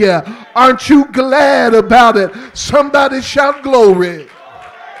bless you. Aren't you glad about it? Somebody shout glory.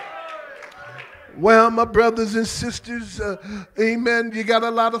 Well, my brothers and sisters, amen, you got a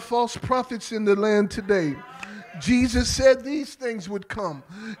lot of false prophets in the land today. Jesus said these things would come.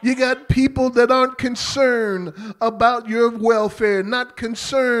 You got people that aren't concerned about your welfare, not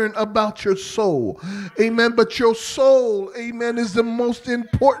concerned about your soul. Amen. But your soul, amen, is the most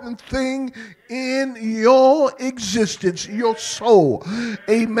important thing in your existence, your soul.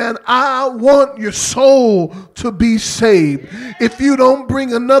 Amen. I want your soul to be saved. If you don't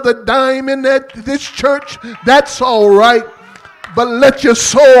bring another dime in this church, that's all right. But let your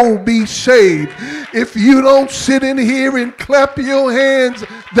soul be saved. If you don't sit in here and clap your hands,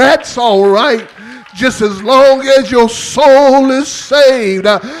 that's all right. Just as long as your soul is saved.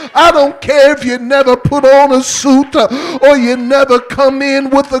 I don't care if you never put on a suit or you never come in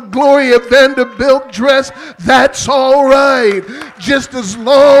with a Gloria Vanderbilt dress. That's all right. Just as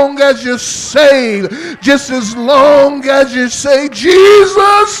long as you're saved. Just as long as you say,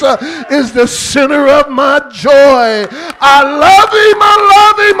 Jesus is the center of my joy. I love him, I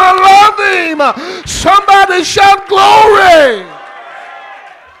love him, I love him. Somebody shout glory.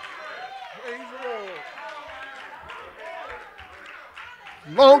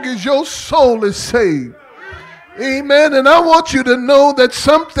 Long as your soul is saved. Amen. And I want you to know that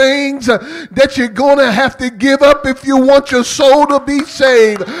some things that you're going to have to give up if you want your soul to be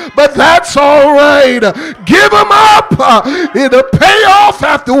saved. But that's all right. Give them up. It'll pay off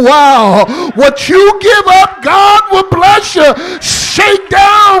after a while. What you give up, God will bless you. Shake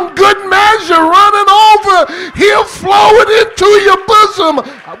down, good measure, running over. He'll flow it into your bosom.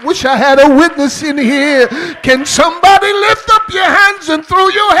 I wish I had a witness in here. Can somebody lift up your hands and throw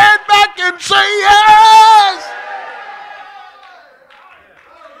your head back and say yes?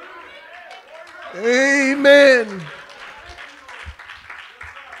 Amen.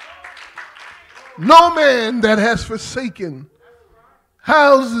 No man that has forsaken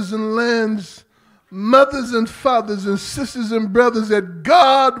houses and lands, mothers and fathers and sisters and brothers, that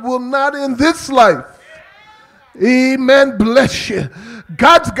God will not in this life, amen, bless you.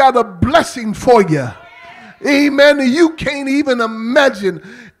 God's got a blessing for you. Amen. You can't even imagine.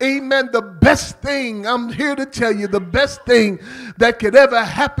 Amen. The best thing, I'm here to tell you, the best thing that could ever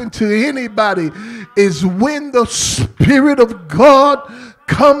happen to anybody is when the Spirit of God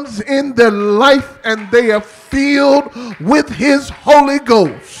comes in their life and they are filled with His Holy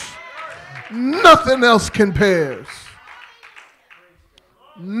Ghost. Nothing else compares.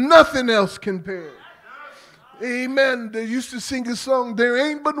 Nothing else compares. Amen. They used to sing a song, there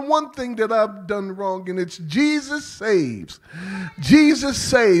ain't but one thing that I've done wrong, and it's Jesus saves. Jesus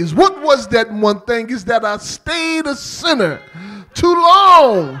saves. What was that one thing? Is that I stayed a sinner too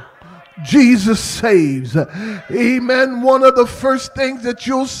long. Jesus saves. Amen. One of the first things that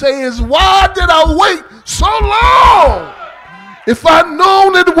you'll say is, why did I wait so long? If I'd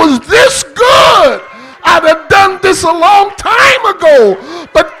known it was this good, I'd have done this a long time ago.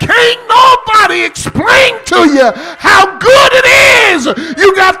 But can't nobody explain to you how good it is.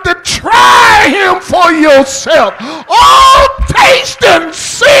 You got to try Him for yourself. Oh, taste and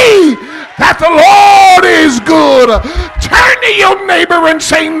see that the Lord is good. Turn to your neighbor and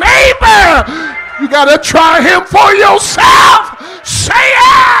say, neighbor, you got to try Him for yourself. Say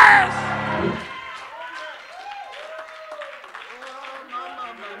yes.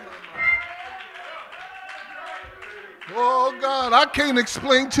 Oh, God, I can't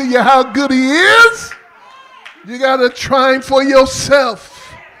explain to you how good He is. You got to try Him for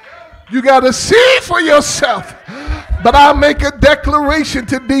yourself. You got to see for yourself. But I make a declaration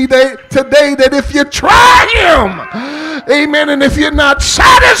today that if you try Him, amen, and if you're not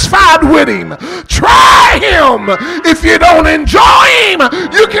satisfied with Him, try Him. If you don't enjoy Him,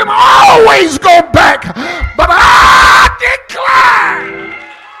 you can always go back. But I declare,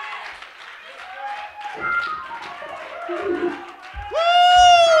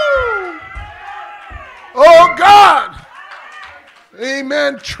 oh God,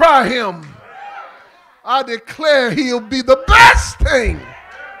 amen, try Him. I declare He'll be the best thing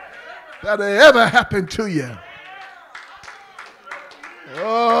that'll ever happen to you.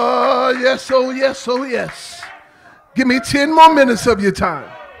 Oh yes, oh yes, oh yes. Give me 10 more minutes of your time.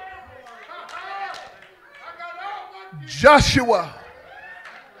 Joshua.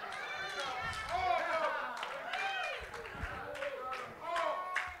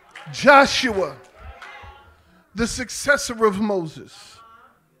 Joshua, the successor of Moses.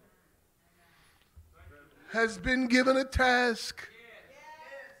 has been given a task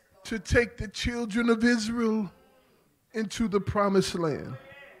to take the children of Israel into the promised land.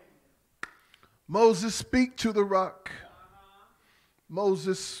 Moses speak to the rock.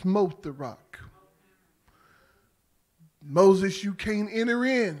 Moses smote the rock. Moses, you can't enter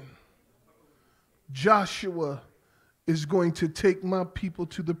in. Joshua is going to take my people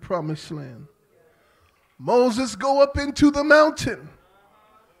to the promised land. Moses, go up into the mountain.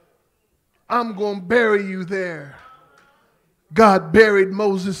 I'm going to bury you there. God buried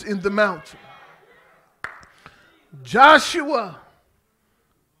Moses in the mountain. Joshua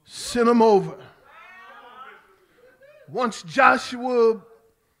sent him over. Once Joshua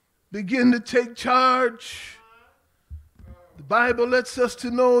began to take charge, the Bible lets us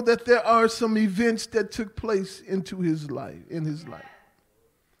to know that there are some events that took place in his life.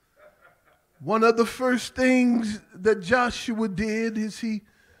 One of the first things that Joshua did is he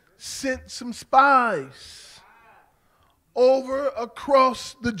sent some spies over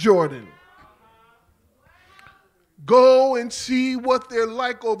across the Jordan. Go and see what they're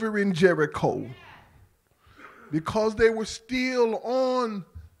like over in Jericho, because they were still on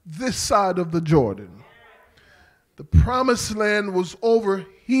this side of the Jordan. The promised land was over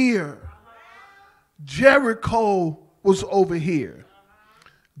here. Jericho was over here.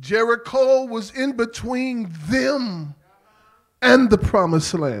 Jericho was in between them and the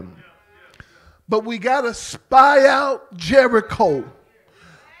promised land. But we got to spy out Jericho,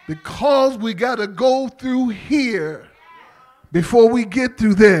 because we got to go through here before we get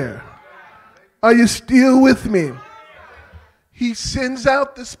through there. Are you still with me? He sends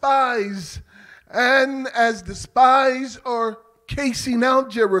out the spies, and as the spies are casing out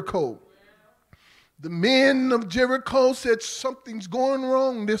Jericho, the men of Jericho said, something's going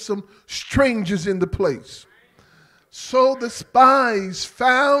wrong. There's some strangers in the place. So the spies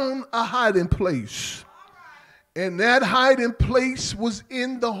found a hiding place. And that hiding place was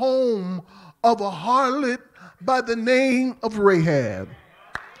in the home of a harlot by the name of Rahab.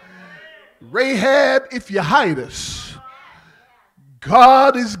 Rahab, if you hide us,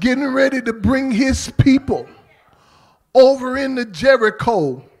 God is getting ready to bring his people over into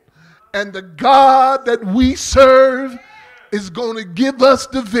Jericho. And the God that we serve is going to give us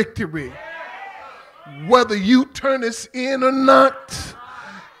the victory. Whether you turn us in or not,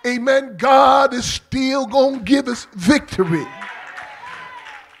 amen, God is still going to give us victory.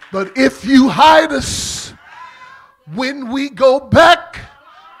 But if you hide us, when we go back,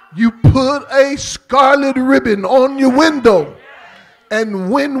 you put a scarlet ribbon on your window. And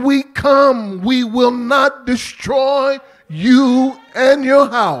when we come, we will not destroy you and your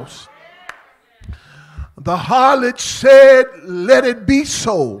house. The harlot said, let it be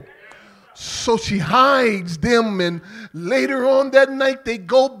so. So she hides them, and later on that night they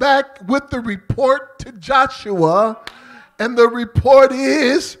go back with the report to Joshua, and the report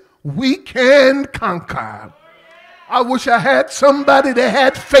is, we can conquer. I wish I had somebody that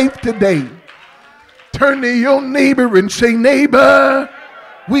had faith today. Turn to your neighbor and say, neighbor,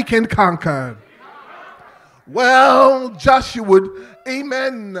 we can conquer. Well, Joshua,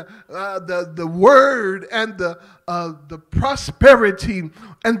 amen, the word and the prosperity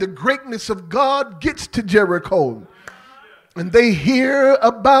and the greatness of God gets to Jericho. And they hear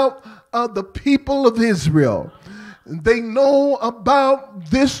about the people of Israel. They know about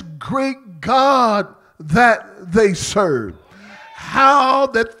this great God that they serve. How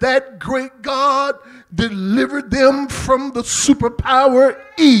that great God delivered them from the superpower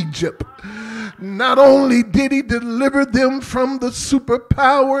Egypt. Not only did he deliver them from the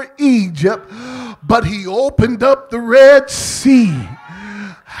superpower Egypt, but he opened up the Red Sea.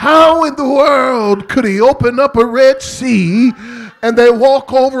 How in the world could he open up a Red Sea and they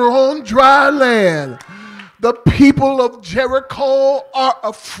walk over on dry land? The people of Jericho are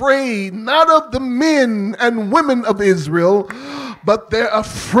afraid, not of the men and women of Israel, but they're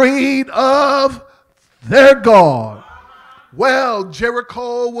afraid of their God. Well,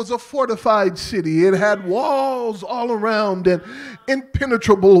 Jericho was a fortified city. It had walls all around and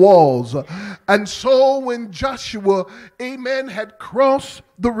impenetrable walls. And so when Joshua, amen, had crossed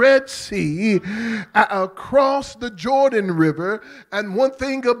the Red Sea, across the Jordan River, and one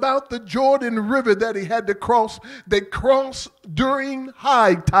thing about the Jordan River that he had to cross, they crossed during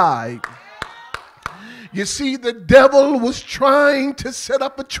high tide. You see, the devil was trying to set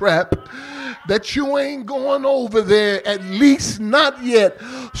up a trap that you ain't going over there, at least not yet.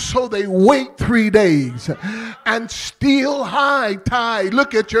 So they wait 3 days and still high tide.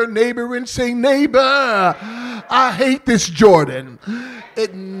 Look at your neighbor and say, neighbor, I hate this Jordan.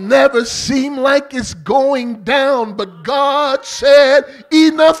 It never seemed like it's going down, but God said,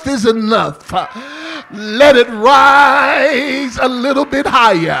 enough is enough. Let it rise a little bit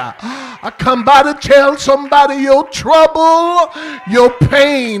higher. I come by to tell somebody your trouble, your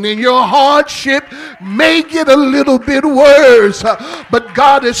pain, and your hardship may get a little bit worse, but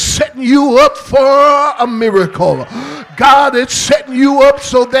God is setting you up for a miracle. God is setting you up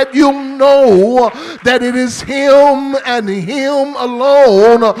so that you'll know that it is Him and Him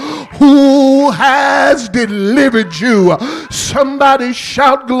alone who has delivered you. Somebody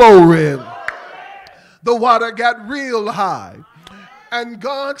shout glory. The water got real high, and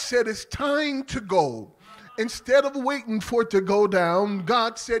God said it's time to go. Instead of waiting for it to go down,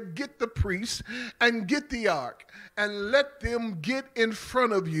 God said, get the priests and get the ark and let them get in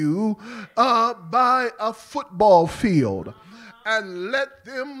front of you by a football field, and let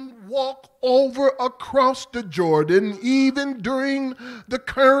them walk over across the Jordan even during the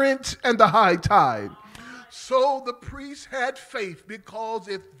current and the high tide. So the priests had faith, because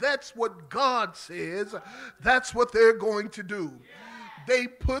if that's what God says, that's what they're going to do. They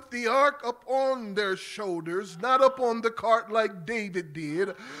put the ark up on their shoulders, not up on the cart like David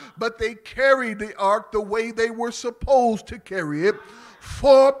did, but they carried the ark the way they were supposed to carry it,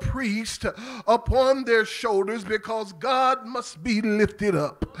 4 priests upon their shoulders, because God must be lifted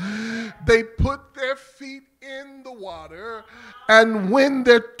up. They put their feet in the water, and when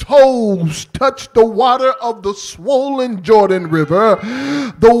their toes touched the water of the swollen Jordan River,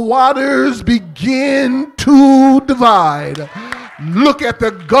 the waters begin to divide. Look at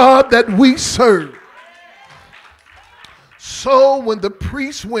the God that we serve. So when the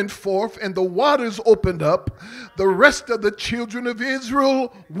priests went forth and the waters opened up, the rest of the children of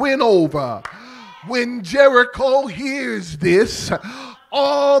Israel went over. When Jericho hears this,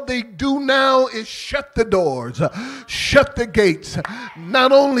 all they do now is shut the doors, shut the gates.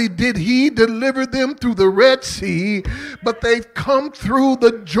 Not only did He deliver them through the Red Sea, but they've come through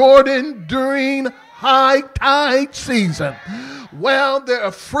the Jordan during high tide season. Well, they're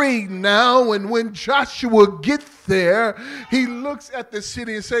afraid now, and when Joshua gets there, he looks at the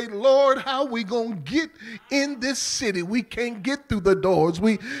city and says, Lord, how we going to get in this city? We can't get through the doors.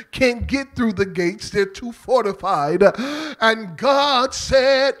 We can't get through the gates. They're too fortified. And God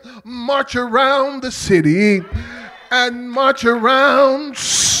said, march around the city and march around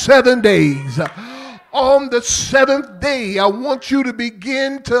 7 days. On the 7th day, I want you to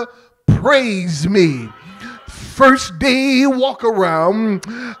begin to praise me. First day, walk around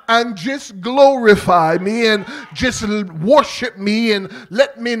and just glorify me and just worship me and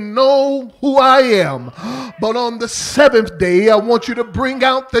let me know who I am. But on the 7th day, I want you to bring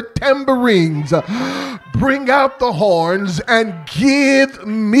out the tambourines, bring out the horns, and give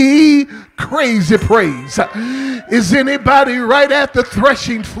me crazy praise. Is anybody right at the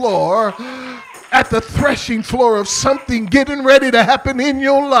threshing floor? At the threshing floor of something getting ready to happen in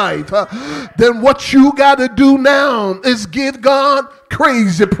your life, then what you got to do now is give God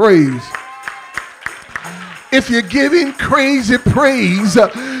crazy praise. If you're giving crazy praise,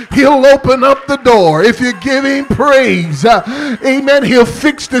 He'll open up the door. If you're giving praise, amen, He'll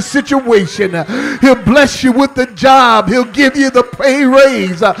fix the situation. He'll bless you with the job. He'll give you the pay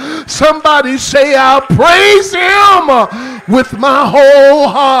raise. Somebody say, I'll praise Him with my whole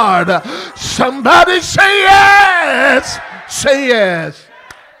heart. Somebody say yes. Say yes.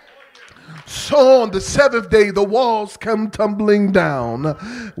 So on the 7th day, the walls come tumbling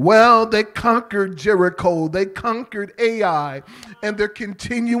down. Well, they conquered Jericho. They conquered Ai. And they're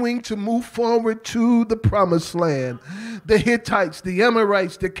continuing to move forward to the promised land. The Hittites, the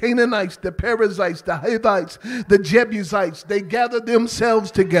Amorites, the Canaanites, the Perizzites, the Hivites, the Jebusites, they gather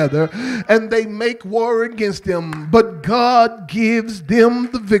themselves together and they make war against them. But God gives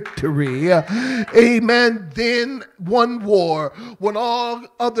them the victory. Amen. Then one war, when all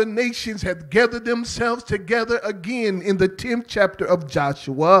other nations had gathered themselves together again in the 10th chapter of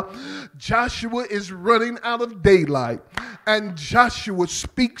Joshua, Joshua is running out of daylight. And Joshua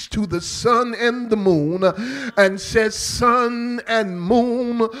speaks to the sun and the moon and says, sun and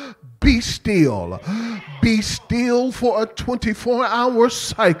moon, be still. Be still for a 24-hour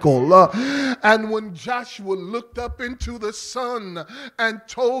cycle. And when Joshua looked up into the sun and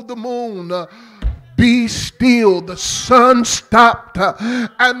told the moon, be still. The sun stopped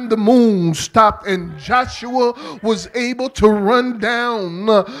and the moon stopped, and Joshua was able to run down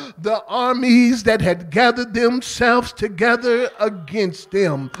the armies that had gathered themselves together against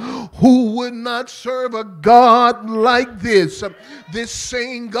him. Who would not serve a God like this? This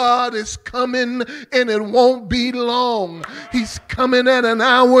same God is coming, and it won't be long. He's coming at an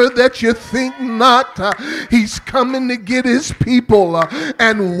hour that you think not. He's coming to get his people.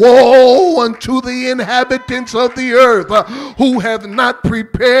 And woe unto the inhabitants of the earth who have not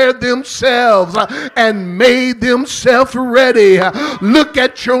prepared themselves and made themselves ready. Look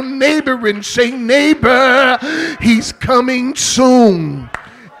at your neighbor and say, neighbor, he's coming soon.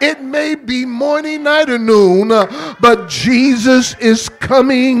 It may be morning, night, or noon, but Jesus is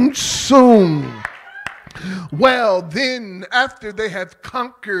coming soon. Well, then, after they have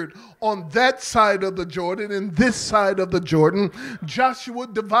conquered on that side of the Jordan and this side of the Jordan, Joshua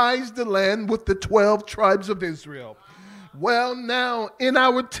divides the land with the 12 tribes of Israel. Well, now, in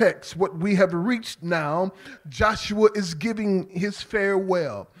our text, what we have reached now, Joshua is giving his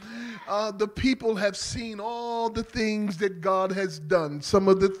farewell. The people have seen all the things that God has done. Some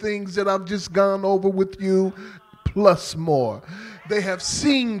of the things that I've just gone over with you, plus more. They have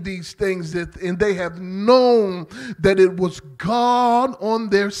seen these things and they have known that it was God on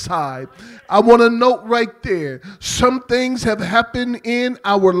their side. I want to note right there, some things have happened in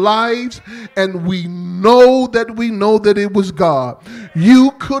our lives and we know that it was God.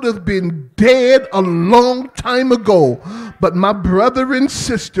 You could have been dead a long time ago, but my brother and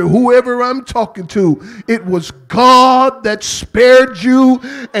sister, whoever I'm talking to, it was God that spared you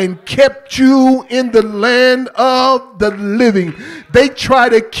and kept you in the land of the living. They try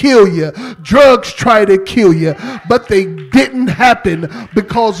to kill you. Drugs try to kill you, but they didn't happen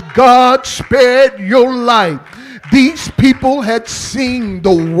because God spared your life. These people had seen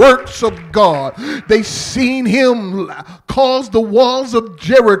the works of God. They seen him cause the walls of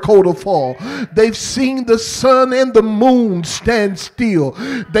Jericho to fall. They've seen the sun and the moon stand still.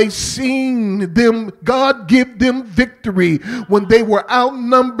 They've seen them, God give them victory when they were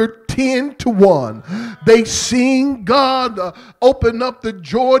outnumbered 10-1. They seen God open up the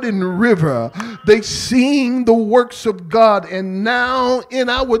Jordan River. They seen the works of God. And now in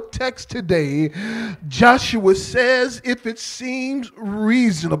our text today, Joshua says, if it seems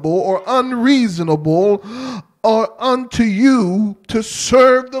reasonable or unreasonable or unto you to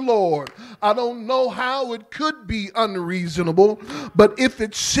serve the Lord. I don't know how it could be unreasonable, but if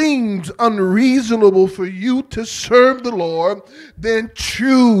it seems unreasonable for you to serve the Lord, then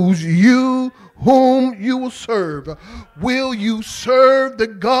choose you whom you will serve. Will you serve the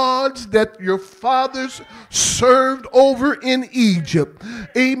gods that your fathers served over in Egypt?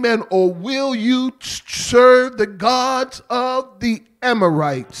 Amen. Or will you serve the gods of the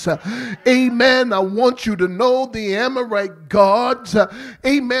Amorites? Amen. I want you to know the Amorite gods.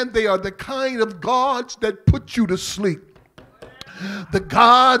 Amen. They are the kind of gods that put you to sleep. The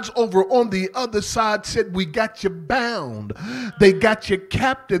gods over on the other side said, we got you bound. They got you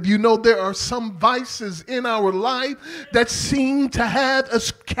captive. You know, there are some vices in our life that seem to have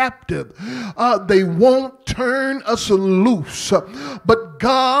us captive. They won't turn us loose. But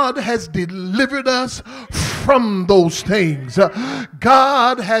God has delivered us from those things.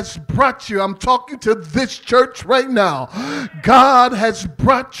 God has brought you, I'm talking to this church right now. God has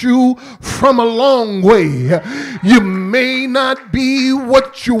brought you from a long way. You may not be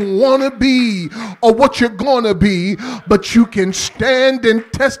what you want to be or what you're going to be, but you can stand and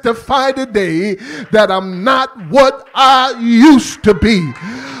testify today that I'm not what I used to be.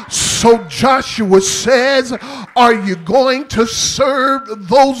 So Joshua says, are you going to serve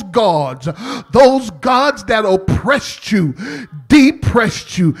those gods that oppressed you,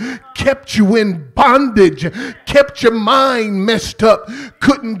 depressed you, kept you in bondage, kept your mind messed up,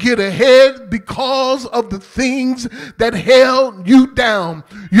 couldn't get ahead because of the things that held you down?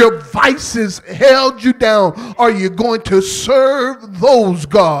 Your vices held you down. Are you going to serve those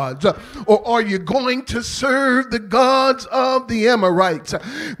gods? Or are you going to serve the gods of the Amorites?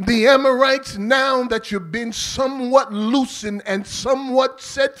 The Amorites, now that you've been somewhat loosened and somewhat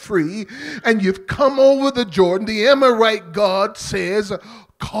set free, and you've come over the Jordan, the Amorite God says,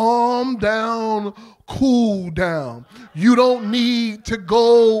 calm down, cool down. You don't need to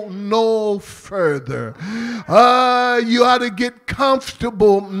go no further. You ought to get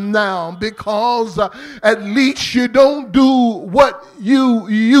comfortable now, because at least you don't do what you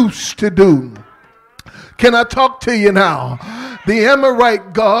used to do. Can I talk to you now? The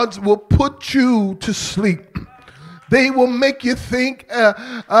Amorite gods will put you to sleep. They will make you think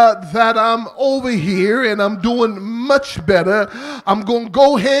that I'm over here and I'm doing much better. I'm going to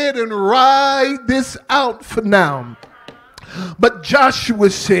go ahead and ride this out for now. But Joshua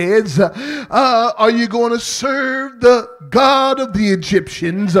says, are you going to serve the God of the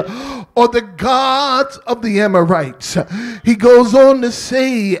Egyptians or the gods of the Amorites? He goes on to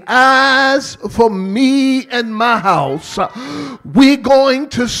say, as for me and my house, we're going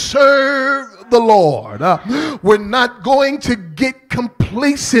to serve the Lord. We're not going to get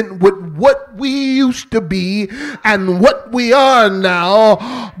complacent with what we used to be and what we are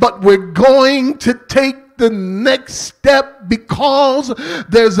now, but we're going to take the next step because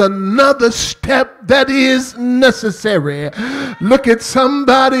there's another step that is necessary. Look at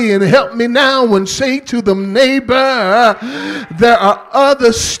somebody and help me now and say to them, neighbor, there are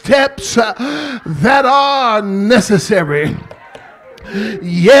other steps that are necessary.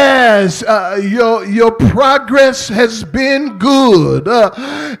 Yes, your progress has been good.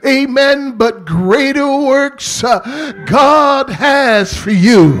 Amen. But greater works God has for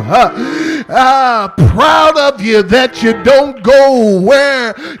you. Proud of you that you don't go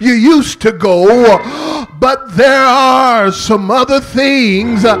where you used to go. But there are some other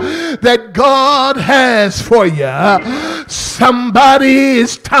things that God has for you. Somebody,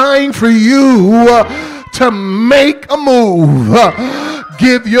 it's time for you to make a move.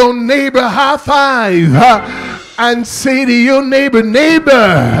 Give your neighbor a high five and say to your neighbor,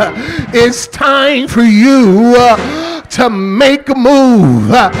 neighbor, it's time for you to make a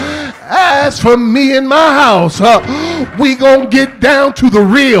move. As for me and my house, we gonna get down to the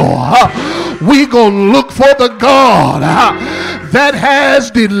real. We gonna look for the God that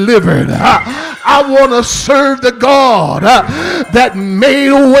has delivered. I want to serve the God that made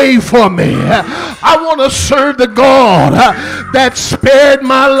a way for me. I want to serve the God that spared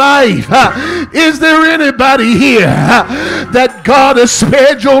my life. Is there anybody here that God has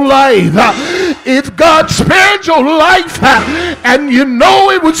spared your life? If God spared your life and you know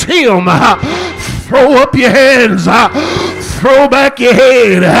it was Him, throw up your hands. Throw back your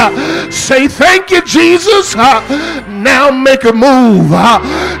head. Say, thank you, Jesus. Now make a move.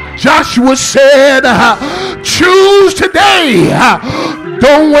 Joshua said, choose today.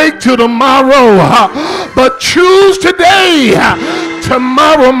 Don't wait till tomorrow, but choose today.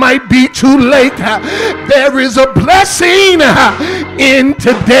 Tomorrow might be too late. There is a blessing in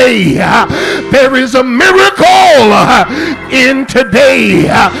today. There is a miracle in today.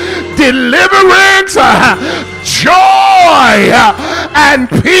 Deliverance, joy, and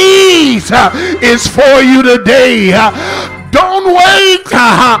peace is for you today. Don't wait.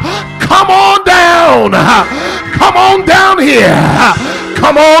 Come on down. Come on down here.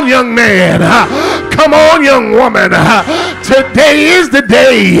 Come on, young man. Come on, young woman. Today is the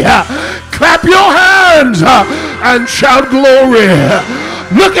day. Clap your hands and shout glory.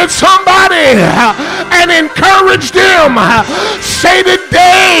 Look at somebody and encourage them. Say,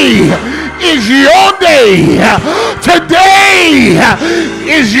 today is your day. Today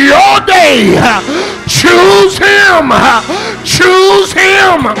is your day. Choose Him. Choose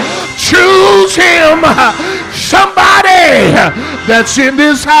Him. Choose Him. Somebody that's in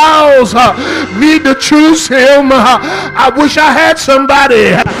this house need to choose Him. I wish I had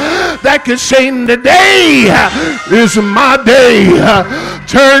somebody that could say, today is my day.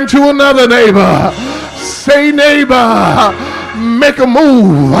 Turn to another neighbor. Say, neighbor, make a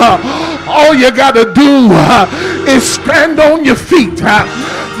move. All you got to do is stand on your feet.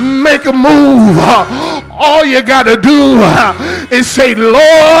 Make a move. All you got to do is say,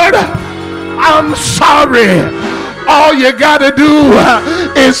 Lord, I'm sorry. All you got to do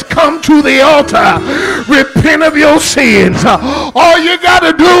is come to the altar. Repent of your sins. All you got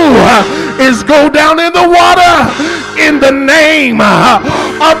to do is go down in the water in the name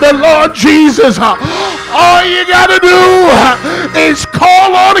of the Lord Jesus. All you got to do is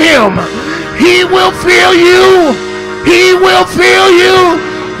call on Him. He will fill you. He will fill you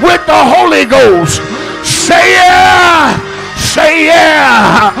with the Holy Ghost. Say yeah. Say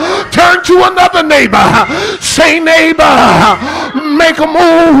yeah. Turn to another neighbor. Say, neighbor, make a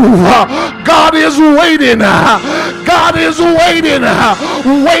move. God is waiting. God is waiting.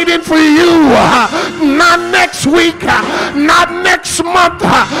 Waiting for you. Not next week. Not next month.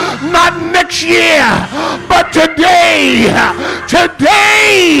 Not next year. But today.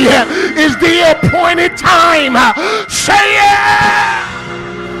 Today is the appointed time. Say yeah.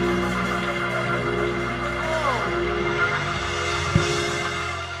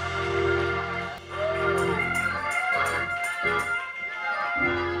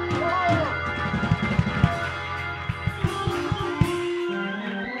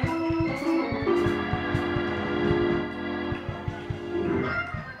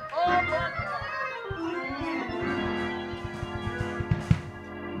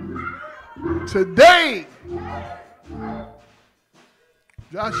 Today,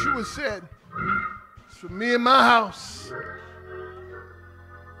 Joshua said, it's for me and my house.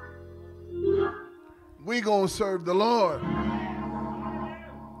 We gonna serve the Lord.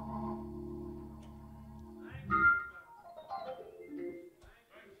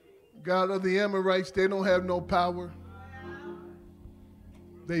 God of the Amorites, they don't have no power.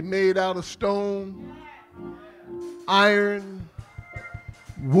 They made out of stone, iron,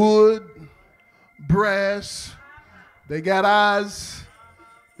 wood, brass. They got eyes,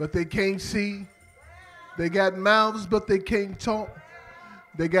 but they can't see. They got mouths, but they can't talk.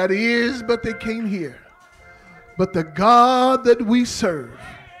 They got ears, but they can't hear. But the God that we serve,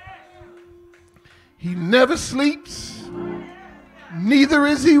 he never sleeps, neither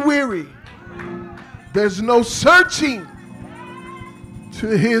is he weary. There's no searching to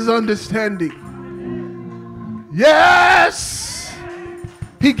his understanding. Yes,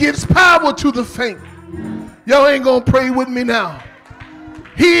 he gives power to the faint. Y'all ain't gonna pray with me now.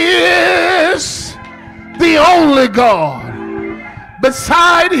 He is the only God.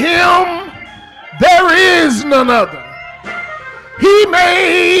 Beside him, there is none other. He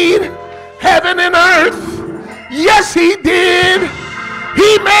made heaven and earth. Yes, he did.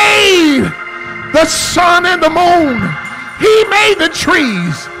 He made the sun and the moon. He made the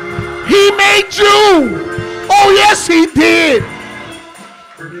trees. He made you. Oh, yes, he did.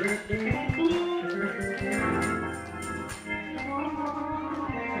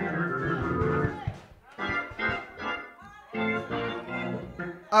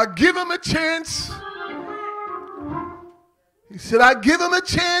 I give him a chance. He said, I give him a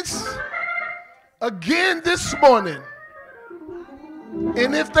chance again this morning.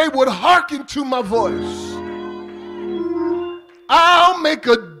 And if they would hearken to my voice, I'll make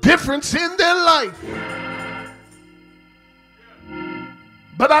a difference in their life.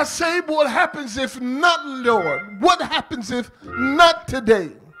 But I say, what happens if not, Lord? What happens if not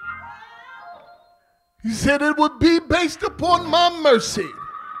today? He said it would be based upon my mercy.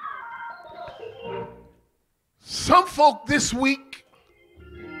 Some folk this week,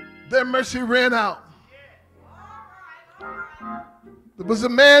 their mercy ran out. There was a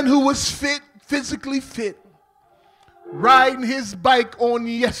man who was fit, physically fit, riding his bike on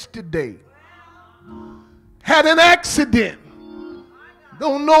yesterday. Had an accident.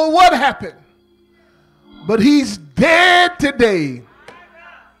 Don't know what happened. But he's dead today.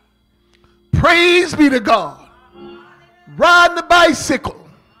 Praise be to God. Riding the bicycle.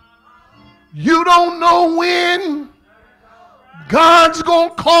 You don't know when God's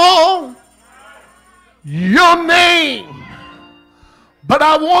going to call your name. But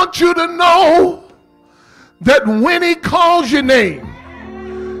I want you to know that when he calls your name,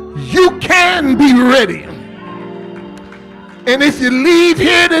 you can be ready. And if you leave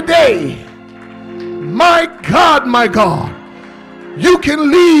here today, my God, you can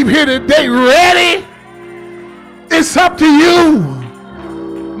leave here today ready. It's up to you.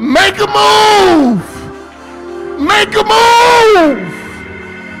 Make a move. Make a move.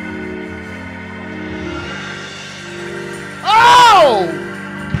 Oh!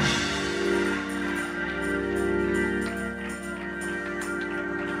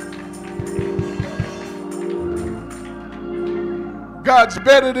 God's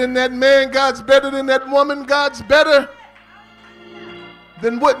better than that man. God's better than that woman. God's better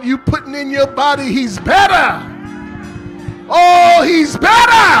than what you putting in your body. He's better. Oh, he's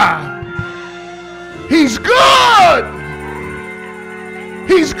better. He's good.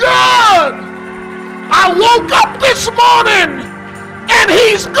 He's good. I woke up this morning and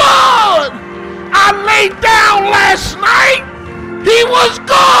he's good. I laid down last night. He was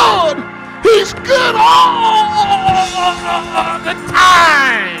good. He's good all the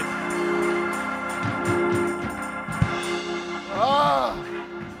time.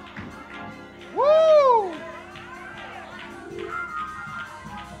 Woo!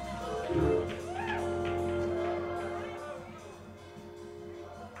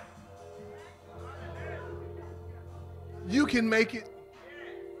 You can make it.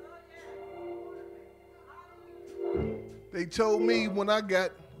 They told me when I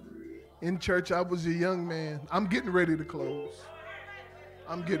got in church, I was a young man. I'm getting ready to close.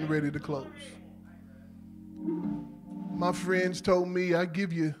 I'm getting ready to close. My friends told me, I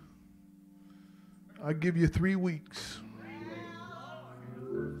give you 3 weeks.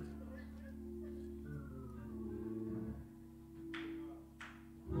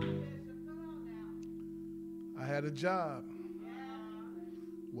 I had a job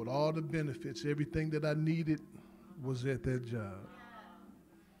with all the benefits. Everything that I needed was at that job.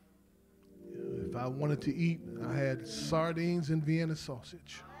 If I wanted to eat, I had sardines and Vienna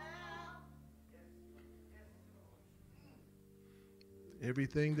sausage.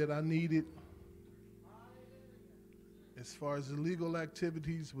 Everything that I needed as far as illegal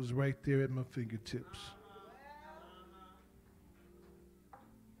activities was right there at my fingertips.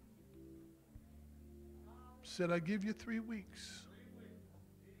 Said, I give you 3 weeks.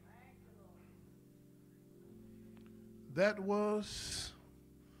 That was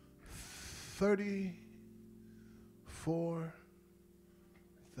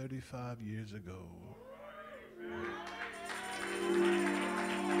 35 years ago.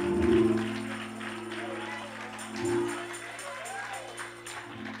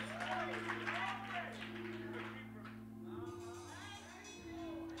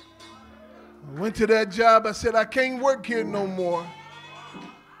 I went to that job. I said, I can't work here no more.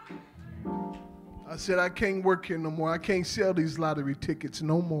 I said, I can't work here no more. I can't sell these lottery tickets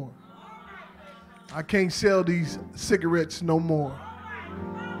no more. I can't sell these cigarettes no more.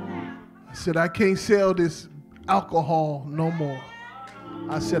 I said, I can't sell this alcohol no more.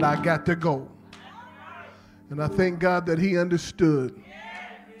 I said, I got to go. And I thank God that he understood.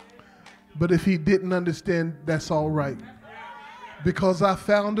 But if he didn't understand, that's all right. Because I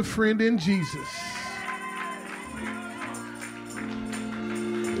found a friend in Jesus.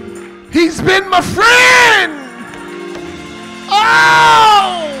 He's been my friend.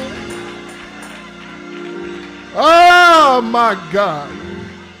 Oh my God.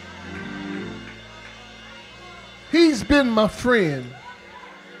 He's been my friend.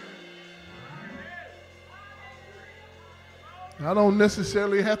 I don't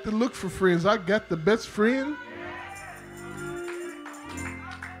necessarily have to look for friends. I got the best friend.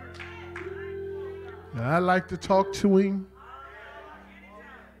 I like to talk to him.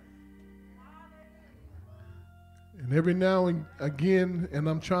 And every now and again, and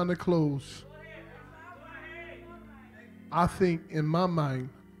I'm trying to close, I think in my mind,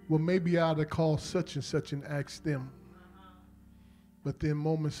 well, maybe I ought to call such and such and ask them. But then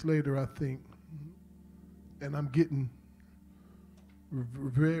moments later, I think, and I'm getting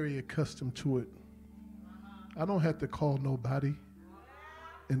very accustomed to it, I don't have to call nobody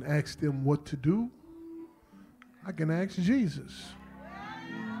and ask them what to do. I can ask Jesus.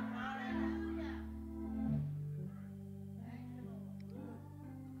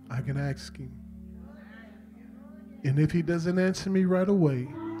 I can ask him. And if he doesn't answer me right away,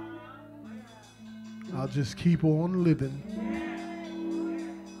 I'll just keep on living.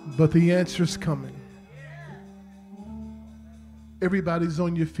 But the answer's coming. Everybody's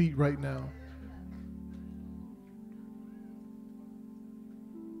on your feet right now.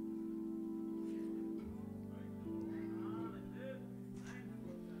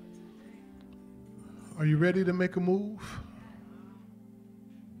 Are you ready to make a move?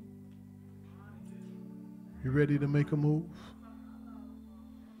 You ready to make a move?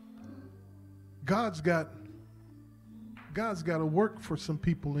 God's got to work for some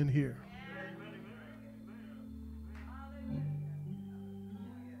people in here.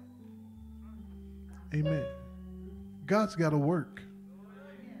 Amen. God's got to work.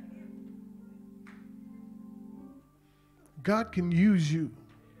 God can use you.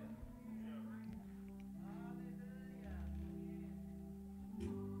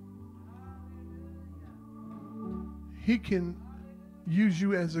 He can use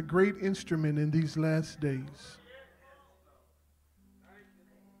you as a great instrument in these last days.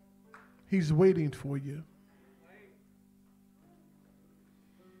 He's waiting for you.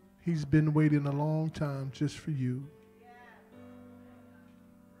 He's been waiting a long time just for you.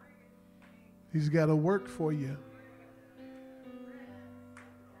 He's got to work for you.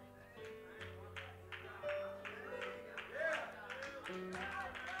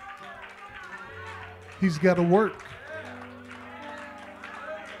 He's got to work.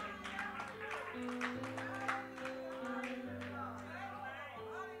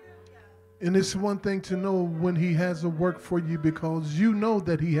 And it's one thing to know when he has a work for you because you know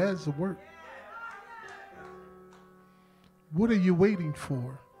that he has a work. What are you waiting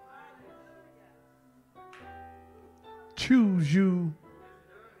for? Choose you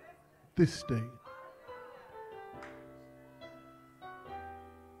this day.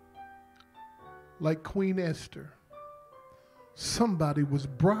 Like Queen Esther, somebody was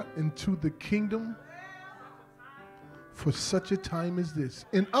brought into the kingdom for such a time as this.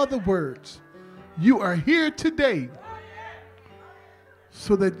 In other words, you are here today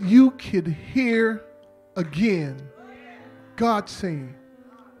so that you could hear again God saying,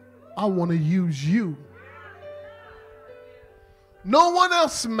 I want to use you. No one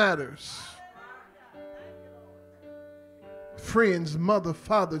else matters. Friends, mother,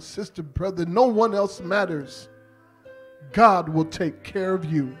 father, sister, brother, no one else matters. God will take care of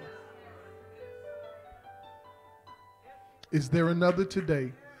you. Is there another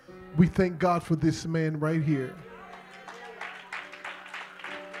today? We thank God for this man right here.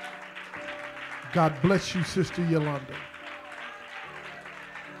 God bless you, Sister Yolanda.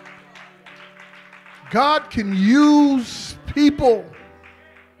 God can use people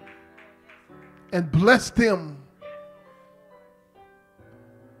and bless them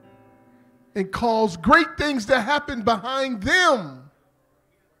and cause great things to happen behind them.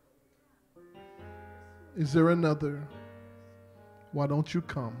 Is there another? Why don't you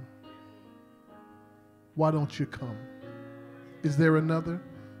come? Why don't you come? Is there another?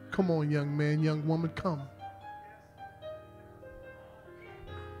 Come on, young man, young woman, come.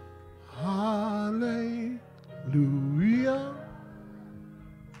 Hallelujah.